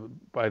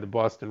the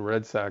Boston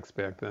Red Sox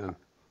back then.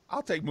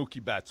 I'll take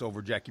Mookie Betts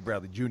over Jackie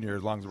Bradley Jr.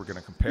 as long as we're going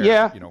to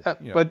compare.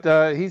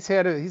 But he's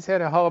had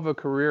a hell of a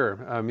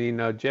career. I mean,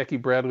 Jackie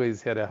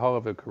Bradley's had a hell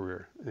of a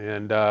career,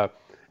 and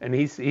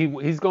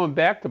he's going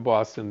back to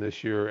Boston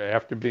this year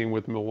after being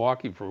with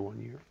Milwaukee for 1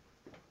 year.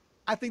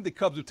 I think the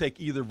Cubs would take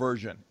either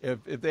version.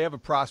 If they have a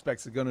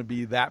prospect that's going to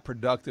be that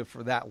productive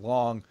for that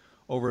long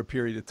over a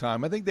period of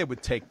time, I think they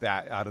would take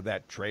that out of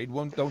that trade,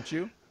 don't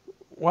you?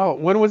 Well,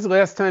 when was the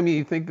last time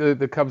you think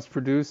the Cubs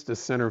produced a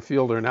center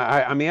fielder? And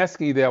I'm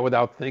asking you that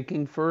without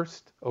thinking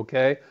first,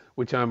 okay,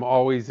 which I'm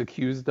always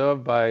accused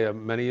of by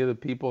many of the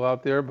people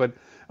out there. But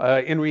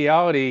in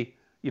reality,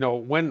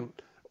 when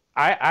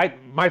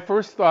my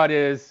first thought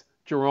is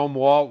Jerome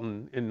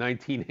Walton in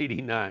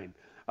 1989,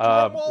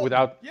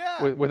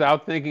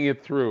 without thinking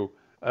it through.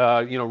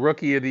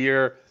 Rookie of the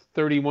year,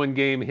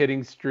 31-game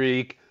hitting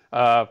streak,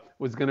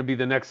 was going to be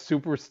the next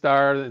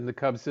superstar in the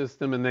Cubs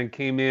system, and then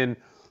came in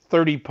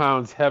 30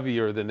 pounds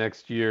heavier the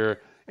next year,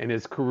 and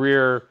his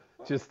career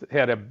just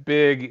had a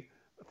big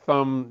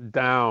thumb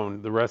down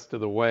the rest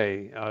of the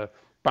way.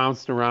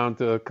 Bounced around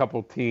to a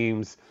couple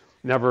teams,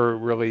 never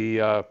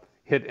really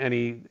hit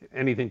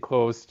anything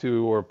close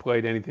to or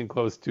played anything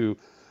close to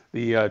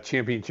the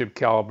championship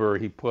caliber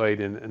he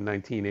played in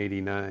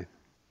 1989.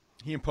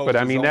 He imposed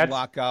his own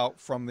lockout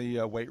from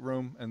the weight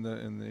room and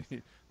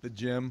the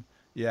gym.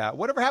 Yeah.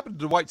 Whatever happened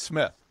to Dwight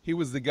Smith? He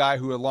was the guy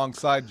who,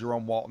 alongside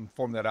Jerome Walton,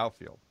 formed that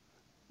outfield.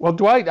 Well,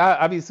 Dwight,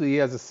 obviously, he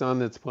has a son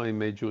that's playing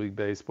Major League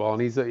Baseball,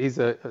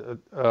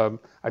 and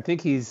I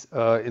think he's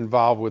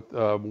involved with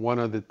one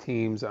of the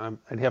teams.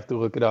 I'd have to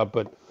look it up,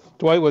 but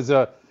Dwight was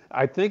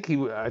I think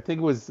it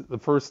was the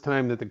first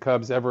time that the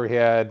Cubs ever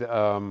had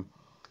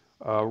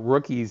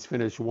rookies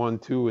finish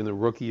 1-2 in the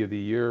Rookie of the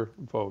Year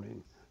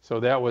voting. So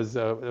that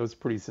was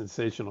pretty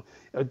sensational.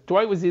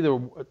 Dwight was either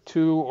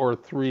 2 or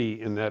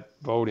 3 in that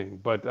voting,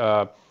 but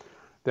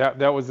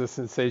that was a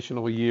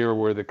sensational year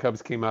where the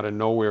Cubs came out of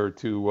nowhere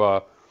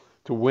to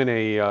win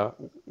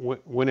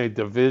a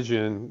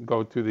division,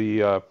 go to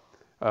the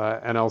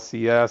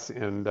NLCS,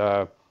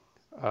 and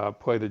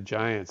play the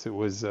Giants. It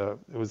was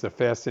a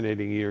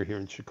fascinating year here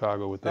in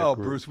Chicago with that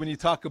group. Bruce, when you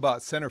talk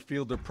about center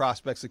fielder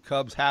prospects the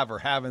Cubs have or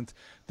haven't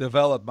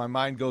developed, my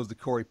mind goes to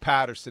Corey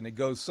Patterson. It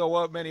goes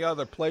so many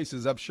other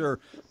places. I'm sure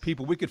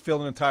we could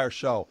fill an entire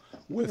show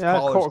with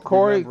callers.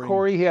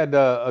 Corey had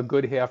a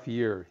good half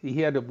year.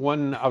 He had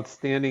one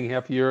outstanding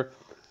half year,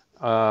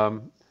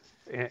 and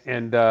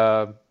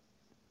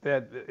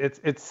that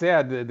it's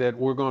sad that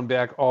we're going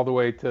back all the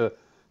way to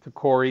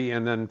Corey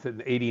and then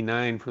to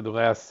 89 for the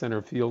last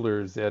center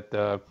fielders that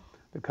the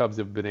Cubs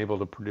have been able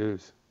to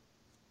produce.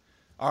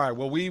 All right,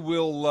 well, we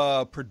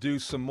will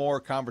produce some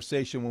more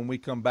conversation when we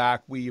come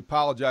back. We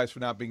apologize for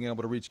not being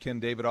able to reach Ken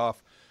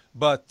Davidoff,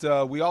 but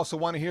we also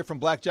want to hear from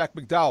Black Jack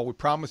McDowell. We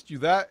promised you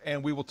that,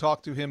 and we will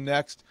talk to him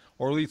next,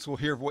 or at least we'll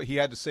hear what he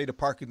had to say to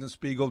Parkinson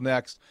Spiegel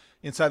next.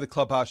 Inside the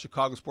Clubhouse,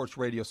 Chicago Sports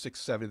Radio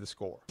 670 The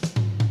Score.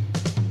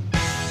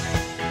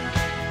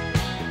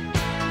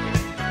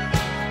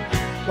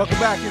 Welcome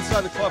back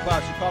inside the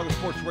Clubhouse, Chicago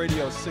Sports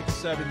Radio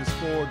 670 The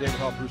Score. David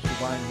Hall, Bruce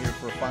Levine here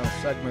for a final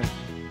segment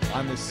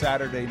on this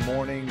Saturday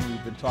morning.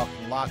 We've been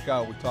talking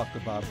lockout. We talked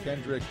about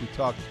Kendrick. We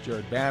talked to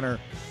Jared Banner.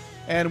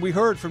 And we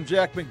heard from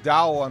Jack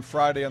McDowell on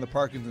Friday on the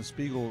Parkinson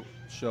Spiegel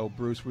show,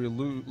 Bruce. We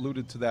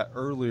alluded to that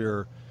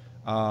earlier.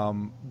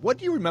 What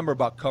do you remember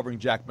about covering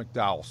Jack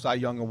McDowell, Cy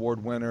Young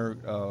Award winner,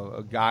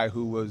 a guy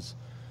who was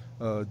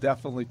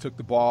definitely took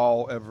the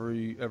ball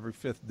every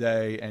fifth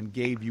day and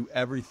gave you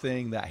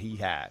everything that he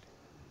had?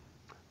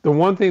 The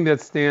one thing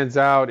that stands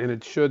out, and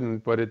it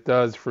shouldn't, but it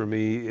does for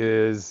me,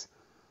 is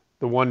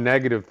the one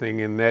negative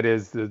thing, and that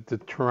is the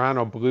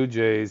Toronto Blue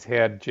Jays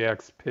had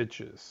Jack's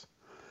pitches.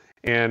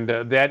 And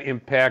that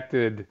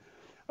impacted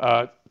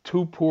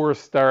 2 poor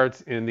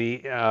starts in the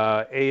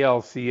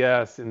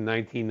ALCS in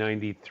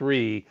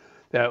 1993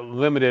 that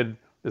limited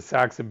the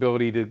Sox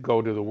ability to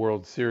go to the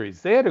World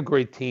Series. They had a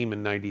great team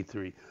in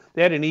 93.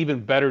 They had an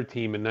even better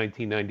team in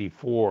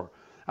 1994.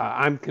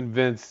 I'm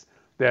convinced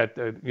that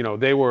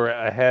they were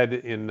ahead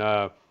in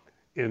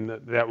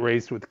that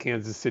race with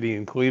Kansas City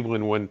and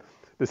Cleveland when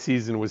the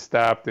season was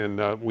stopped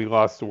and we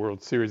lost the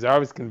World Series. I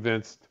was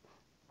convinced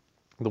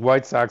the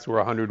White Sox were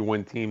a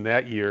 100-win team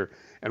that year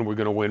and we're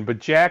going to win. But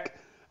Jack,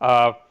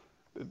 after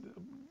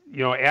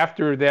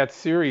that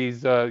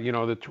series,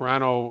 the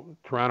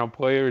Toronto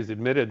players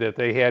admitted that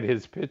they had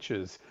his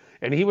pitches,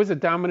 and he was a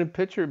dominant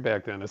pitcher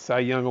back then, a Cy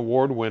Young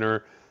Award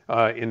winner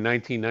in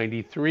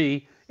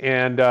 1993,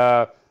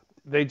 and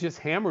they just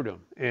hammered him,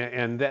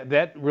 and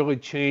that really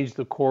changed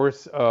the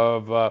course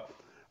of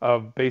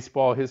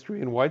baseball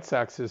history and White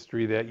Sox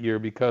history that year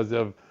because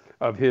of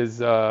his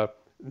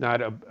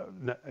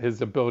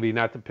his ability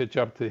not to pitch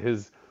up to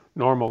his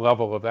normal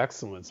level of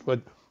excellence.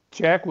 But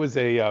Jack was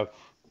a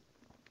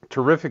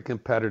terrific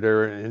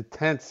competitor, an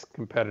intense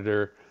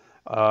competitor,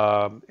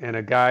 and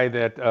a guy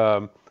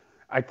that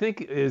I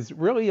think is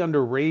really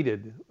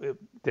underrated,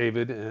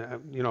 David.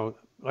 I'd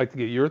like to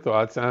get your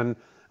thoughts on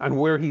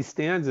where he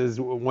stands as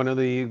one of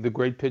the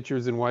great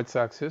pitchers in White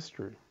Sox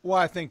history. Well,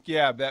 I think,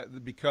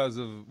 that because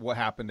of what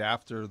happened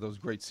after those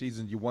great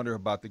seasons, you wonder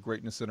about the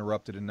greatness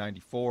interrupted in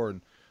 94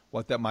 and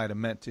what that might have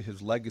meant to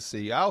his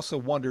legacy. I also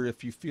wonder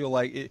if you feel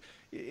like,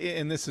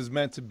 and this is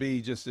meant to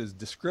be just as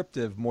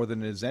descriptive more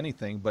than it is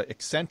anything, but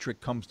eccentric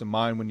comes to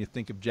mind when you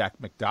think of Jack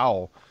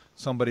McDowell,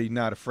 somebody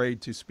not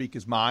afraid to speak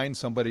his mind,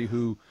 somebody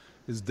who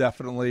is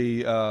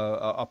definitely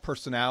a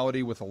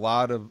personality with a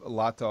lot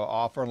to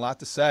offer and a lot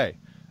to say.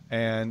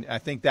 And I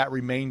think that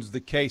remains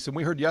the case. And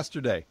we heard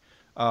yesterday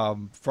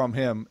from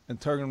him in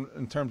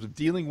terms of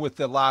dealing with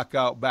the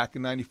lockout back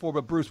in 94.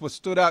 But, Bruce, what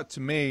stood out to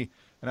me,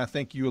 and I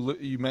think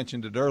you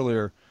mentioned it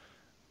earlier,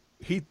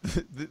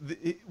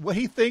 what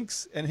he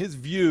thinks and his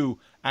view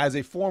as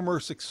a former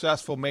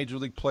successful Major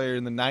League player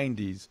in the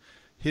 90s,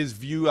 his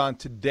view on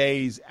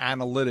today's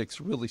analytics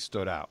really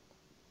stood out.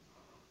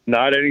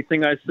 Not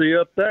anything I see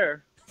up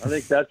there. I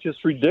think that's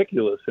just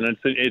ridiculous. And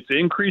it's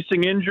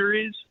increasing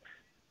injuries.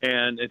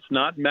 And it's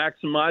not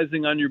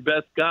maximizing on your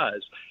best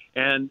guys.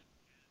 And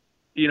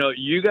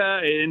you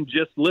guys, and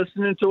just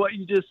listening to what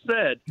you just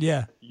said,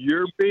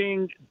 you're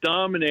being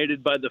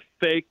dominated by the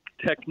fake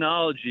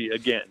technology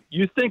again.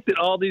 You think that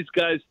all these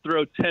guys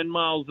throw 10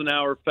 miles an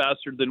hour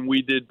faster than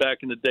we did back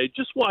in the day.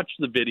 Just watch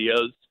the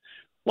videos.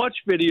 Watch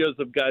videos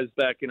of guys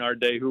back in our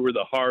day who were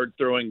the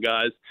hard-throwing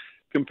guys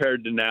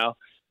compared to now.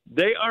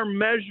 They are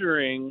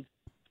measuring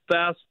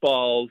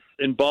fastballs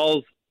and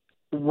balls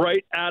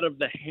right out of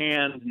the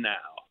hand now,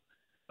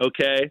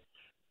 okay?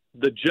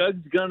 The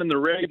Jugs gun and the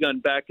ray gun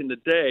back in the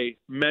day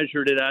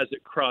measured it as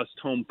it crossed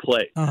home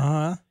plate.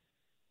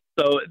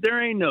 So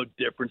there ain't no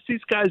difference.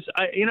 These guys,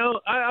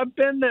 I've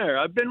been there.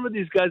 I've been with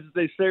these guys that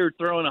they say are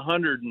throwing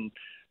 100 and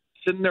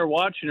sitting there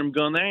watching them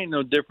going, they ain't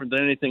no different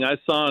than anything I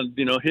saw,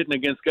 hitting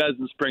against guys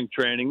in spring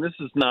training. This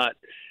is not,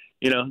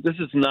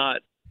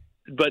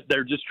 but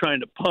they're just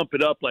trying to pump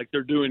it up like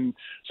they're doing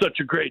such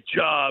a great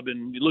job.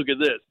 And look at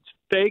this. It's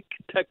fake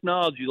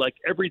technology like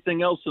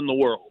everything else in the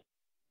world.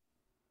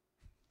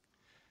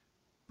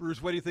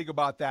 Bruce, what do you think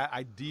about that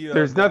idea?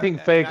 There's nothing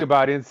fake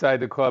about Inside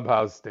the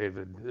Clubhouse,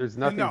 David. There's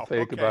nothing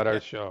fake about our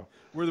show.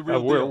 We're the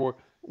real deal.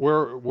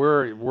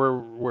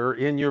 We're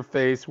in your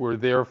face. We're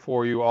there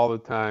for you all the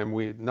time.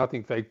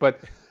 Nothing fake.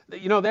 But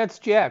that's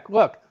Jack.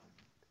 Look,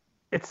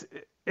 it's.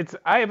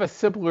 I have a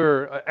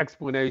simpler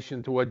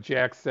explanation to what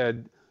Jack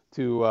said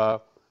to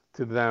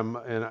them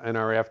in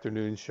our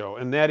afternoon show,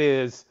 and that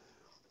is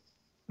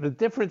the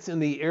difference in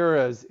the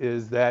eras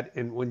is that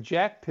when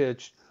Jack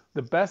pitched,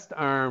 the best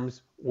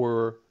arms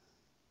were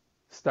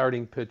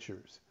starting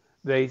pitchers.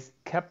 They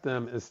kept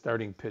them as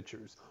starting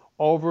pitchers.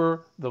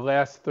 Over the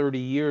last 30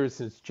 years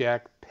since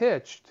Jack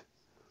pitched,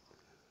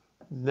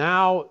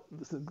 now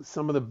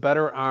some of the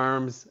better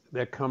arms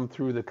that come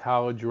through the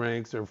college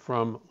ranks or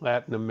from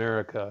Latin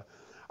America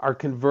are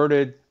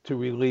converted to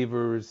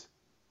relievers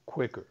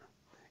quicker.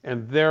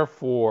 And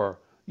therefore,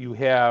 you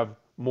have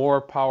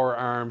more power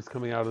arms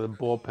coming out of the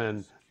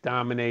bullpen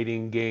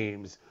dominating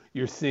games.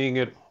 You're seeing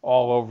it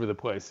all over the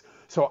place.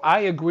 So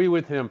I agree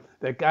with him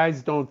that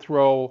guys don't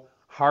throw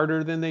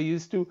harder than they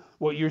used to.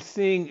 What you're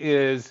seeing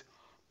is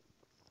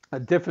a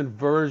different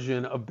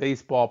version of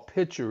baseball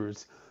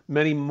pitchers,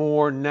 many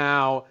more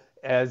now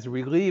as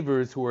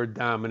relievers who are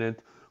dominant,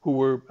 who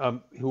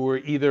were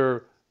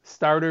either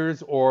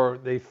starters or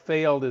they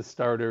failed as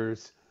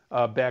starters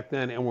back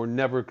then and were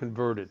never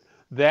converted.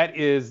 That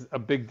is a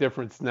big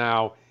difference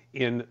now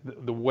in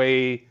the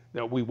way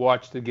that we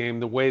watch the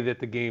game, the way that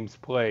the game's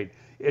played.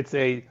 It's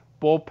a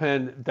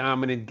bullpen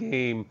dominant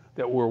game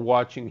that we're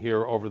watching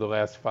here over the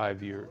last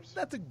 5 years.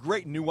 That's a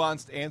great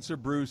nuanced answer,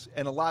 Bruce,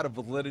 and a lot of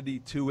validity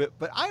to it.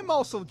 But I'm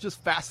also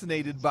just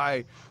fascinated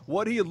by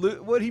what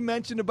he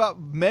mentioned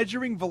about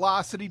measuring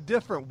velocity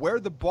different, where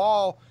the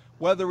ball,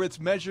 whether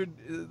it's measured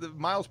the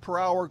miles per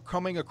hour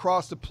coming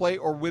across the plate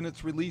or when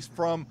it's released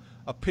from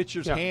a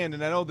pitcher's hand.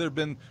 And I know there have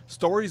been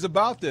stories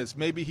about this.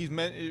 Maybe he's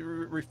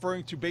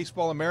referring to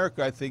Baseball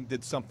America, I think,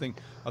 did something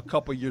a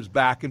couple years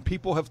back. And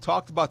people have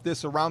talked about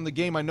this around the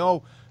game. I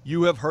know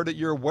you have heard it,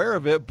 you're aware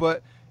of it.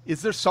 But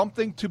is there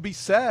something to be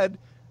said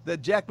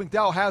that Jack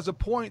McDowell has a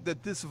point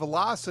that this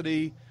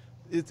velocity,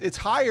 it's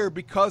higher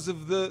because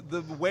of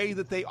the way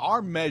that they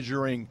are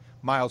measuring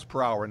miles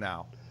per hour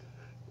now?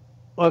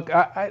 Look,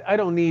 I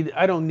don't need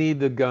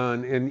the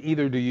gun, and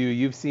either do you.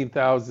 You've seen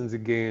thousands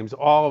of games.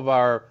 All of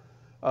our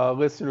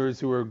listeners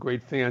who are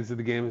great fans of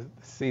the game have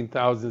seen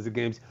thousands of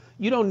games.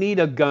 You don't need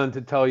a gun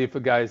to tell you if a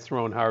guy is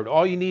throwing hard.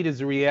 All you need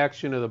is a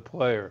reaction of the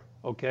player,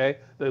 okay?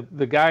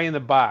 The guy in the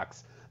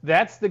box.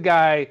 That's the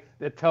guy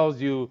that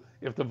tells you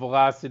if the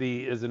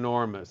velocity is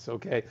enormous,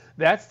 okay?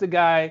 That's the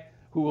guy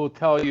who will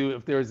tell you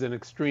if there's an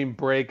extreme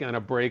break on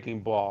a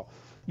breaking ball.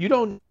 You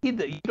don't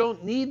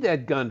need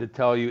that gun to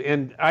tell you,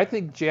 and I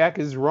think Jack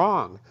is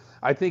wrong.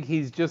 I think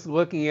he's just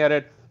looking at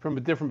it from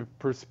a different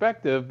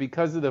perspective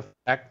because of the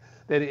fact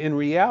that in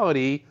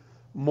reality,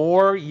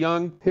 more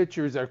young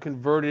pitchers are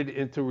converted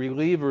into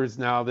relievers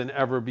now than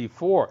ever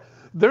before.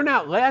 They're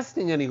not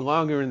lasting any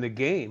longer in the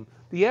game.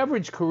 The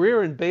average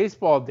career in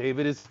baseball,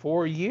 David, is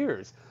 4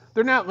 years.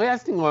 They're not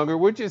lasting longer.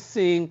 We're just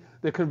seeing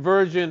the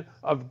conversion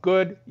of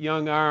good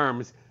young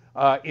arms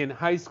in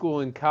high school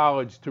and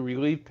college to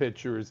relief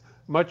pitchers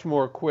much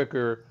more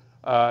quicker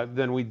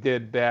than we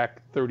did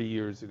back 30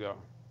 years ago.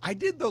 I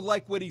did, though,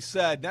 like what he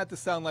said, not to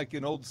sound like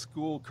an old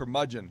school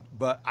curmudgeon,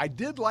 but I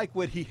did like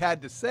what he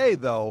had to say,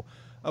 though,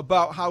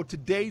 about how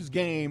today's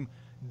game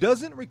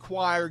doesn't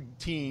require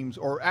teams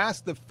or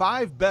ask the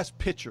 5 best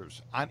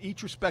pitchers on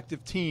each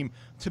respective team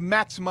to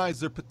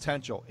maximize their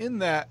potential. In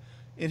that,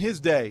 in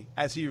his day,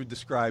 as he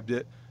described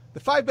it,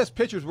 the 5 best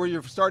pitchers were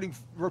your starting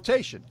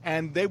rotation,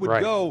 and they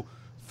would go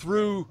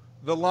through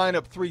the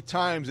lineup 3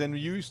 times, and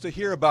you used to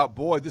hear about,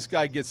 boy, this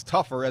guy gets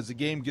tougher as the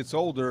game gets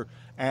older,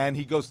 and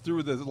he goes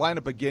through the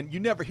lineup again. You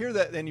never hear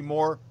that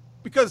anymore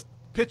because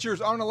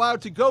pitchers aren't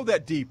allowed to go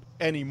that deep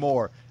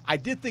anymore. I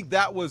did think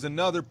that was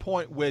another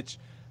point which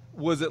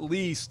was at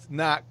least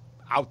not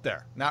out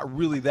there, not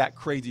really that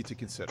crazy to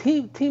consider.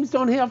 Teams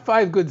don't have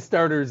 5 good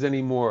starters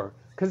anymore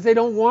because they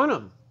don't want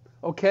them,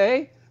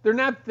 okay? They're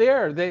not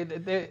there.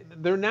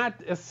 They're not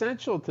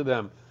essential to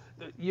them.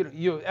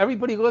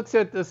 everybody looks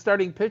at the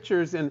starting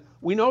pitchers, and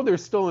we know they're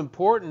still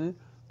important,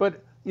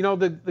 but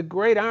the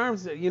great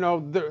arms,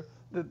 they're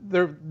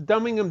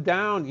dumbing them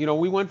down.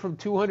 We went from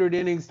 200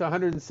 innings to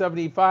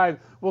 175.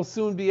 We'll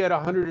soon be at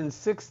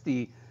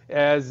 160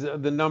 as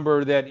the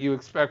number that you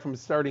expect from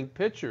starting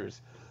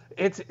pitchers.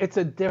 It's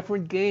a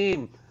different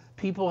game.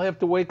 People have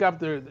to wake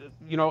up.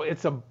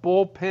 It's a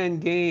bullpen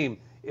game.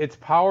 It's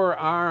power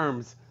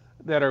arms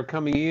that are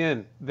coming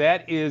in.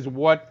 That is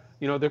what,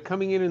 they're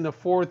coming in the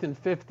fourth and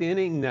fifth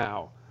inning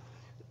now.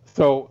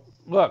 So,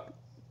 look,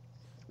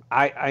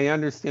 I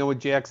understand what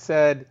Jack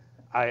said.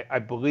 I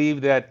believe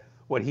that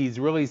what he's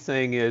really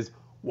saying is,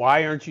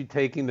 why aren't you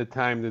taking the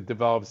time to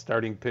develop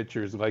starting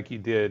pitchers like you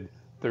did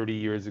 30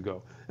 years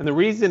ago? And the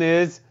reason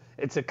is,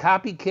 it's a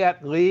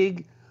copycat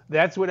league.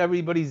 That's what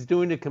everybody's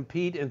doing to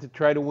compete and to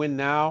try to win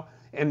now.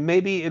 And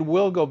maybe it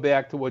will go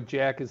back to what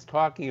Jack is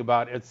talking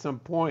about at some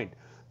point.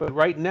 But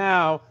right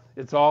now,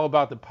 it's all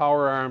about the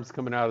power arms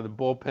coming out of the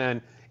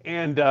bullpen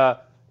and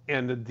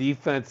the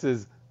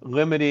defenses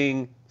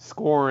limiting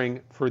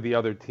scoring for the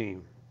other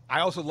team.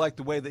 I also like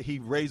the way that he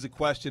raised the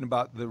question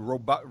about the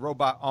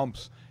robot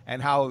umps and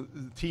how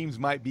teams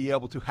might be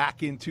able to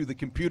hack into the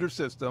computer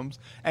systems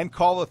and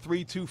call a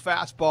 3-2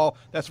 fastball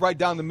that's right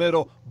down the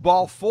middle,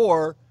 ball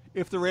 4,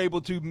 if they're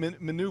able to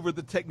maneuver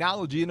the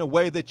technology in a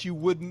way that you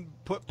wouldn't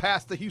put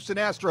past the Houston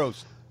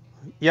Astros.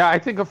 Yeah, I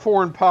think a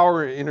foreign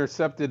power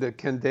intercepted a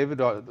Ken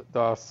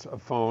Davidoff's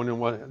phone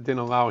and didn't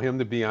allow him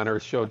to be on our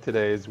show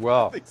today as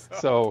well. I think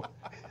so.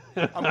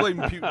 I'm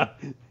blaming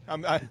Putin.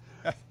 I'm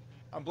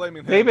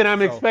blaming him. David,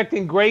 I'm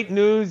expecting great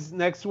news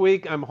next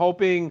week. I'm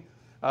hoping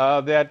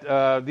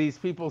that these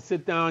people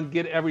sit down,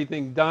 get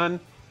everything done.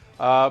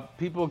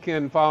 People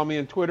can follow me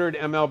on Twitter at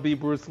MLB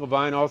Bruce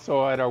Levine.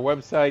 Also at our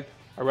website,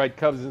 I write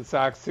Cubs and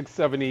Sox,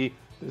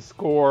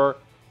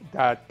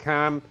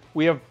 670thescore.com.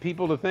 We have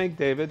people to thank,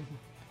 David.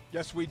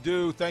 Yes, we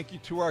do. Thank you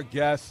to our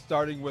guests,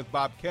 starting with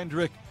Bob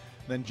Kendrick,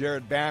 then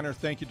Jared Banner.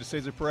 Thank you to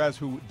Cesar Perez,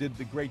 who did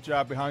the great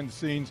job behind the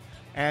scenes,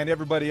 and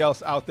everybody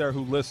else out there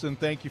who listened.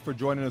 Thank you for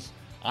joining us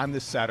on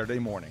this Saturday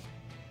morning.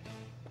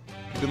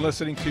 You've been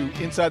listening to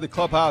Inside the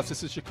Clubhouse.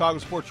 This is Chicago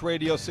Sports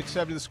Radio,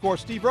 670 The Score.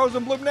 Steve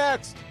Rosenblum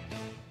next.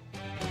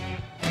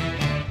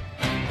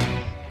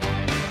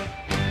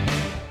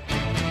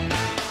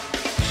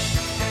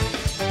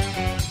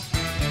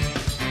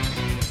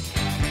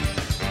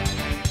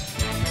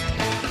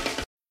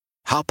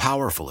 How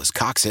powerful is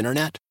Cox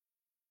Internet?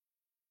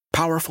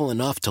 Powerful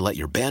enough to let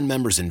your band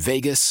members in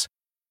Vegas,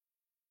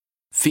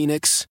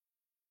 Phoenix,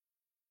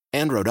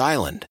 and Rhode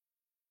Island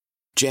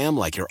jam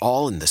like you're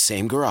all in the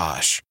same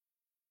garage.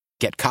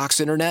 Get Cox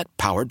Internet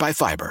powered by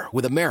fiber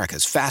with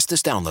America's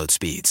fastest download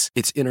speeds.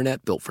 It's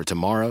internet built for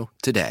tomorrow,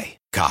 today.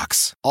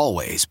 Cox,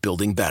 always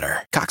building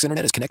better. Cox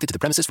Internet is connected to the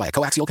premises via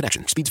coaxial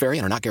connection. Speeds vary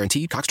and are not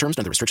guaranteed. Cox terms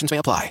and other restrictions may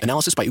apply.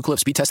 Analysis by Ookla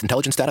Speed Test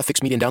Intelligence Data.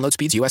 Fixed median download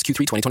speeds. US Q3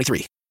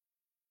 2023.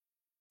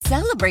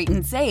 Celebrate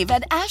and save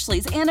at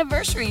Ashley's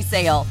Anniversary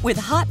Sale. With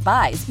Hot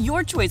Buys,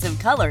 your choice of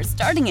colors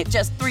starting at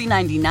just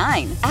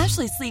 $3.99.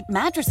 Ashley Sleep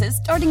mattresses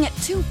starting at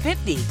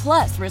 $2.50.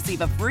 Plus,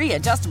 receive a free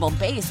adjustable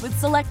base with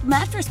select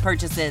mattress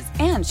purchases.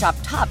 And shop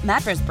top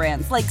mattress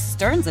brands like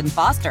Stearns &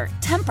 Foster,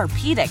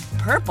 Tempur-Pedic,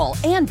 Purple,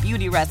 and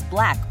Beautyrest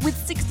Black with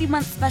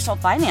 60-month special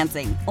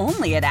financing.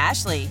 Only at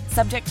Ashley.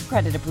 Subject to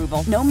credit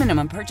approval. No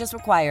minimum purchase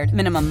required.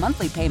 Minimum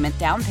monthly payment,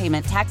 down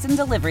payment, tax, and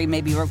delivery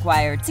may be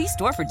required. See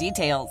store for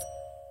details.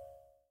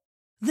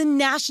 The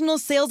national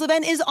sales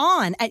event is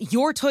on at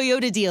your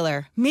Toyota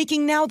dealer,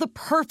 making now the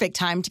perfect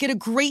time to get a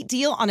great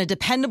deal on a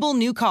dependable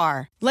new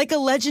car. Like a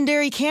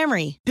legendary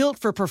Camry, built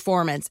for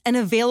performance and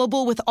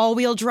available with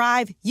all-wheel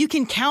drive, you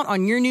can count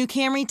on your new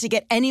Camry to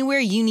get anywhere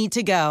you need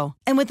to go.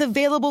 And with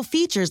available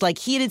features like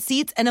heated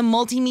seats and a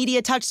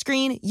multimedia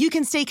touchscreen, you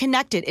can stay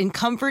connected in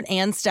comfort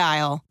and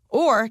style.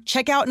 Or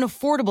check out an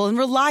affordable and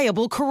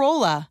reliable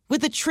Corolla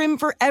with a trim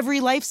for every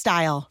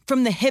lifestyle.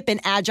 From the hip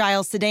and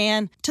agile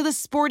sedan to the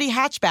sporty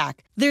hatchback,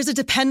 there's a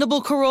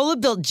dependable Corolla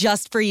built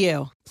just for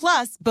you.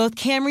 Plus, both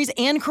Camrys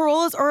and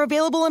Corollas are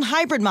available in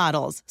hybrid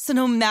models, so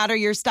no matter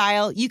your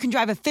style, you can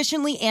drive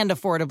efficiently and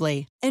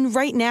affordably. And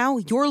right now,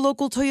 your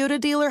local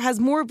Toyota dealer has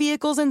more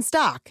vehicles in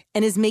stock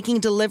and is making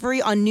delivery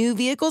on new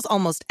vehicles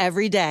almost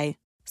every day.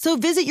 So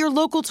visit your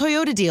local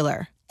Toyota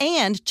dealer.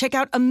 And check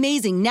out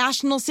amazing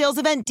national sales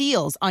event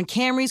deals on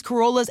Camrys,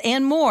 Corollas,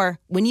 and more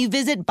when you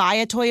visit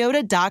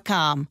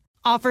buyatoyota.com.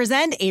 Offers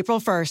end April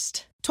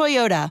 1st.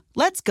 Toyota,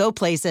 let's go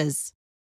places.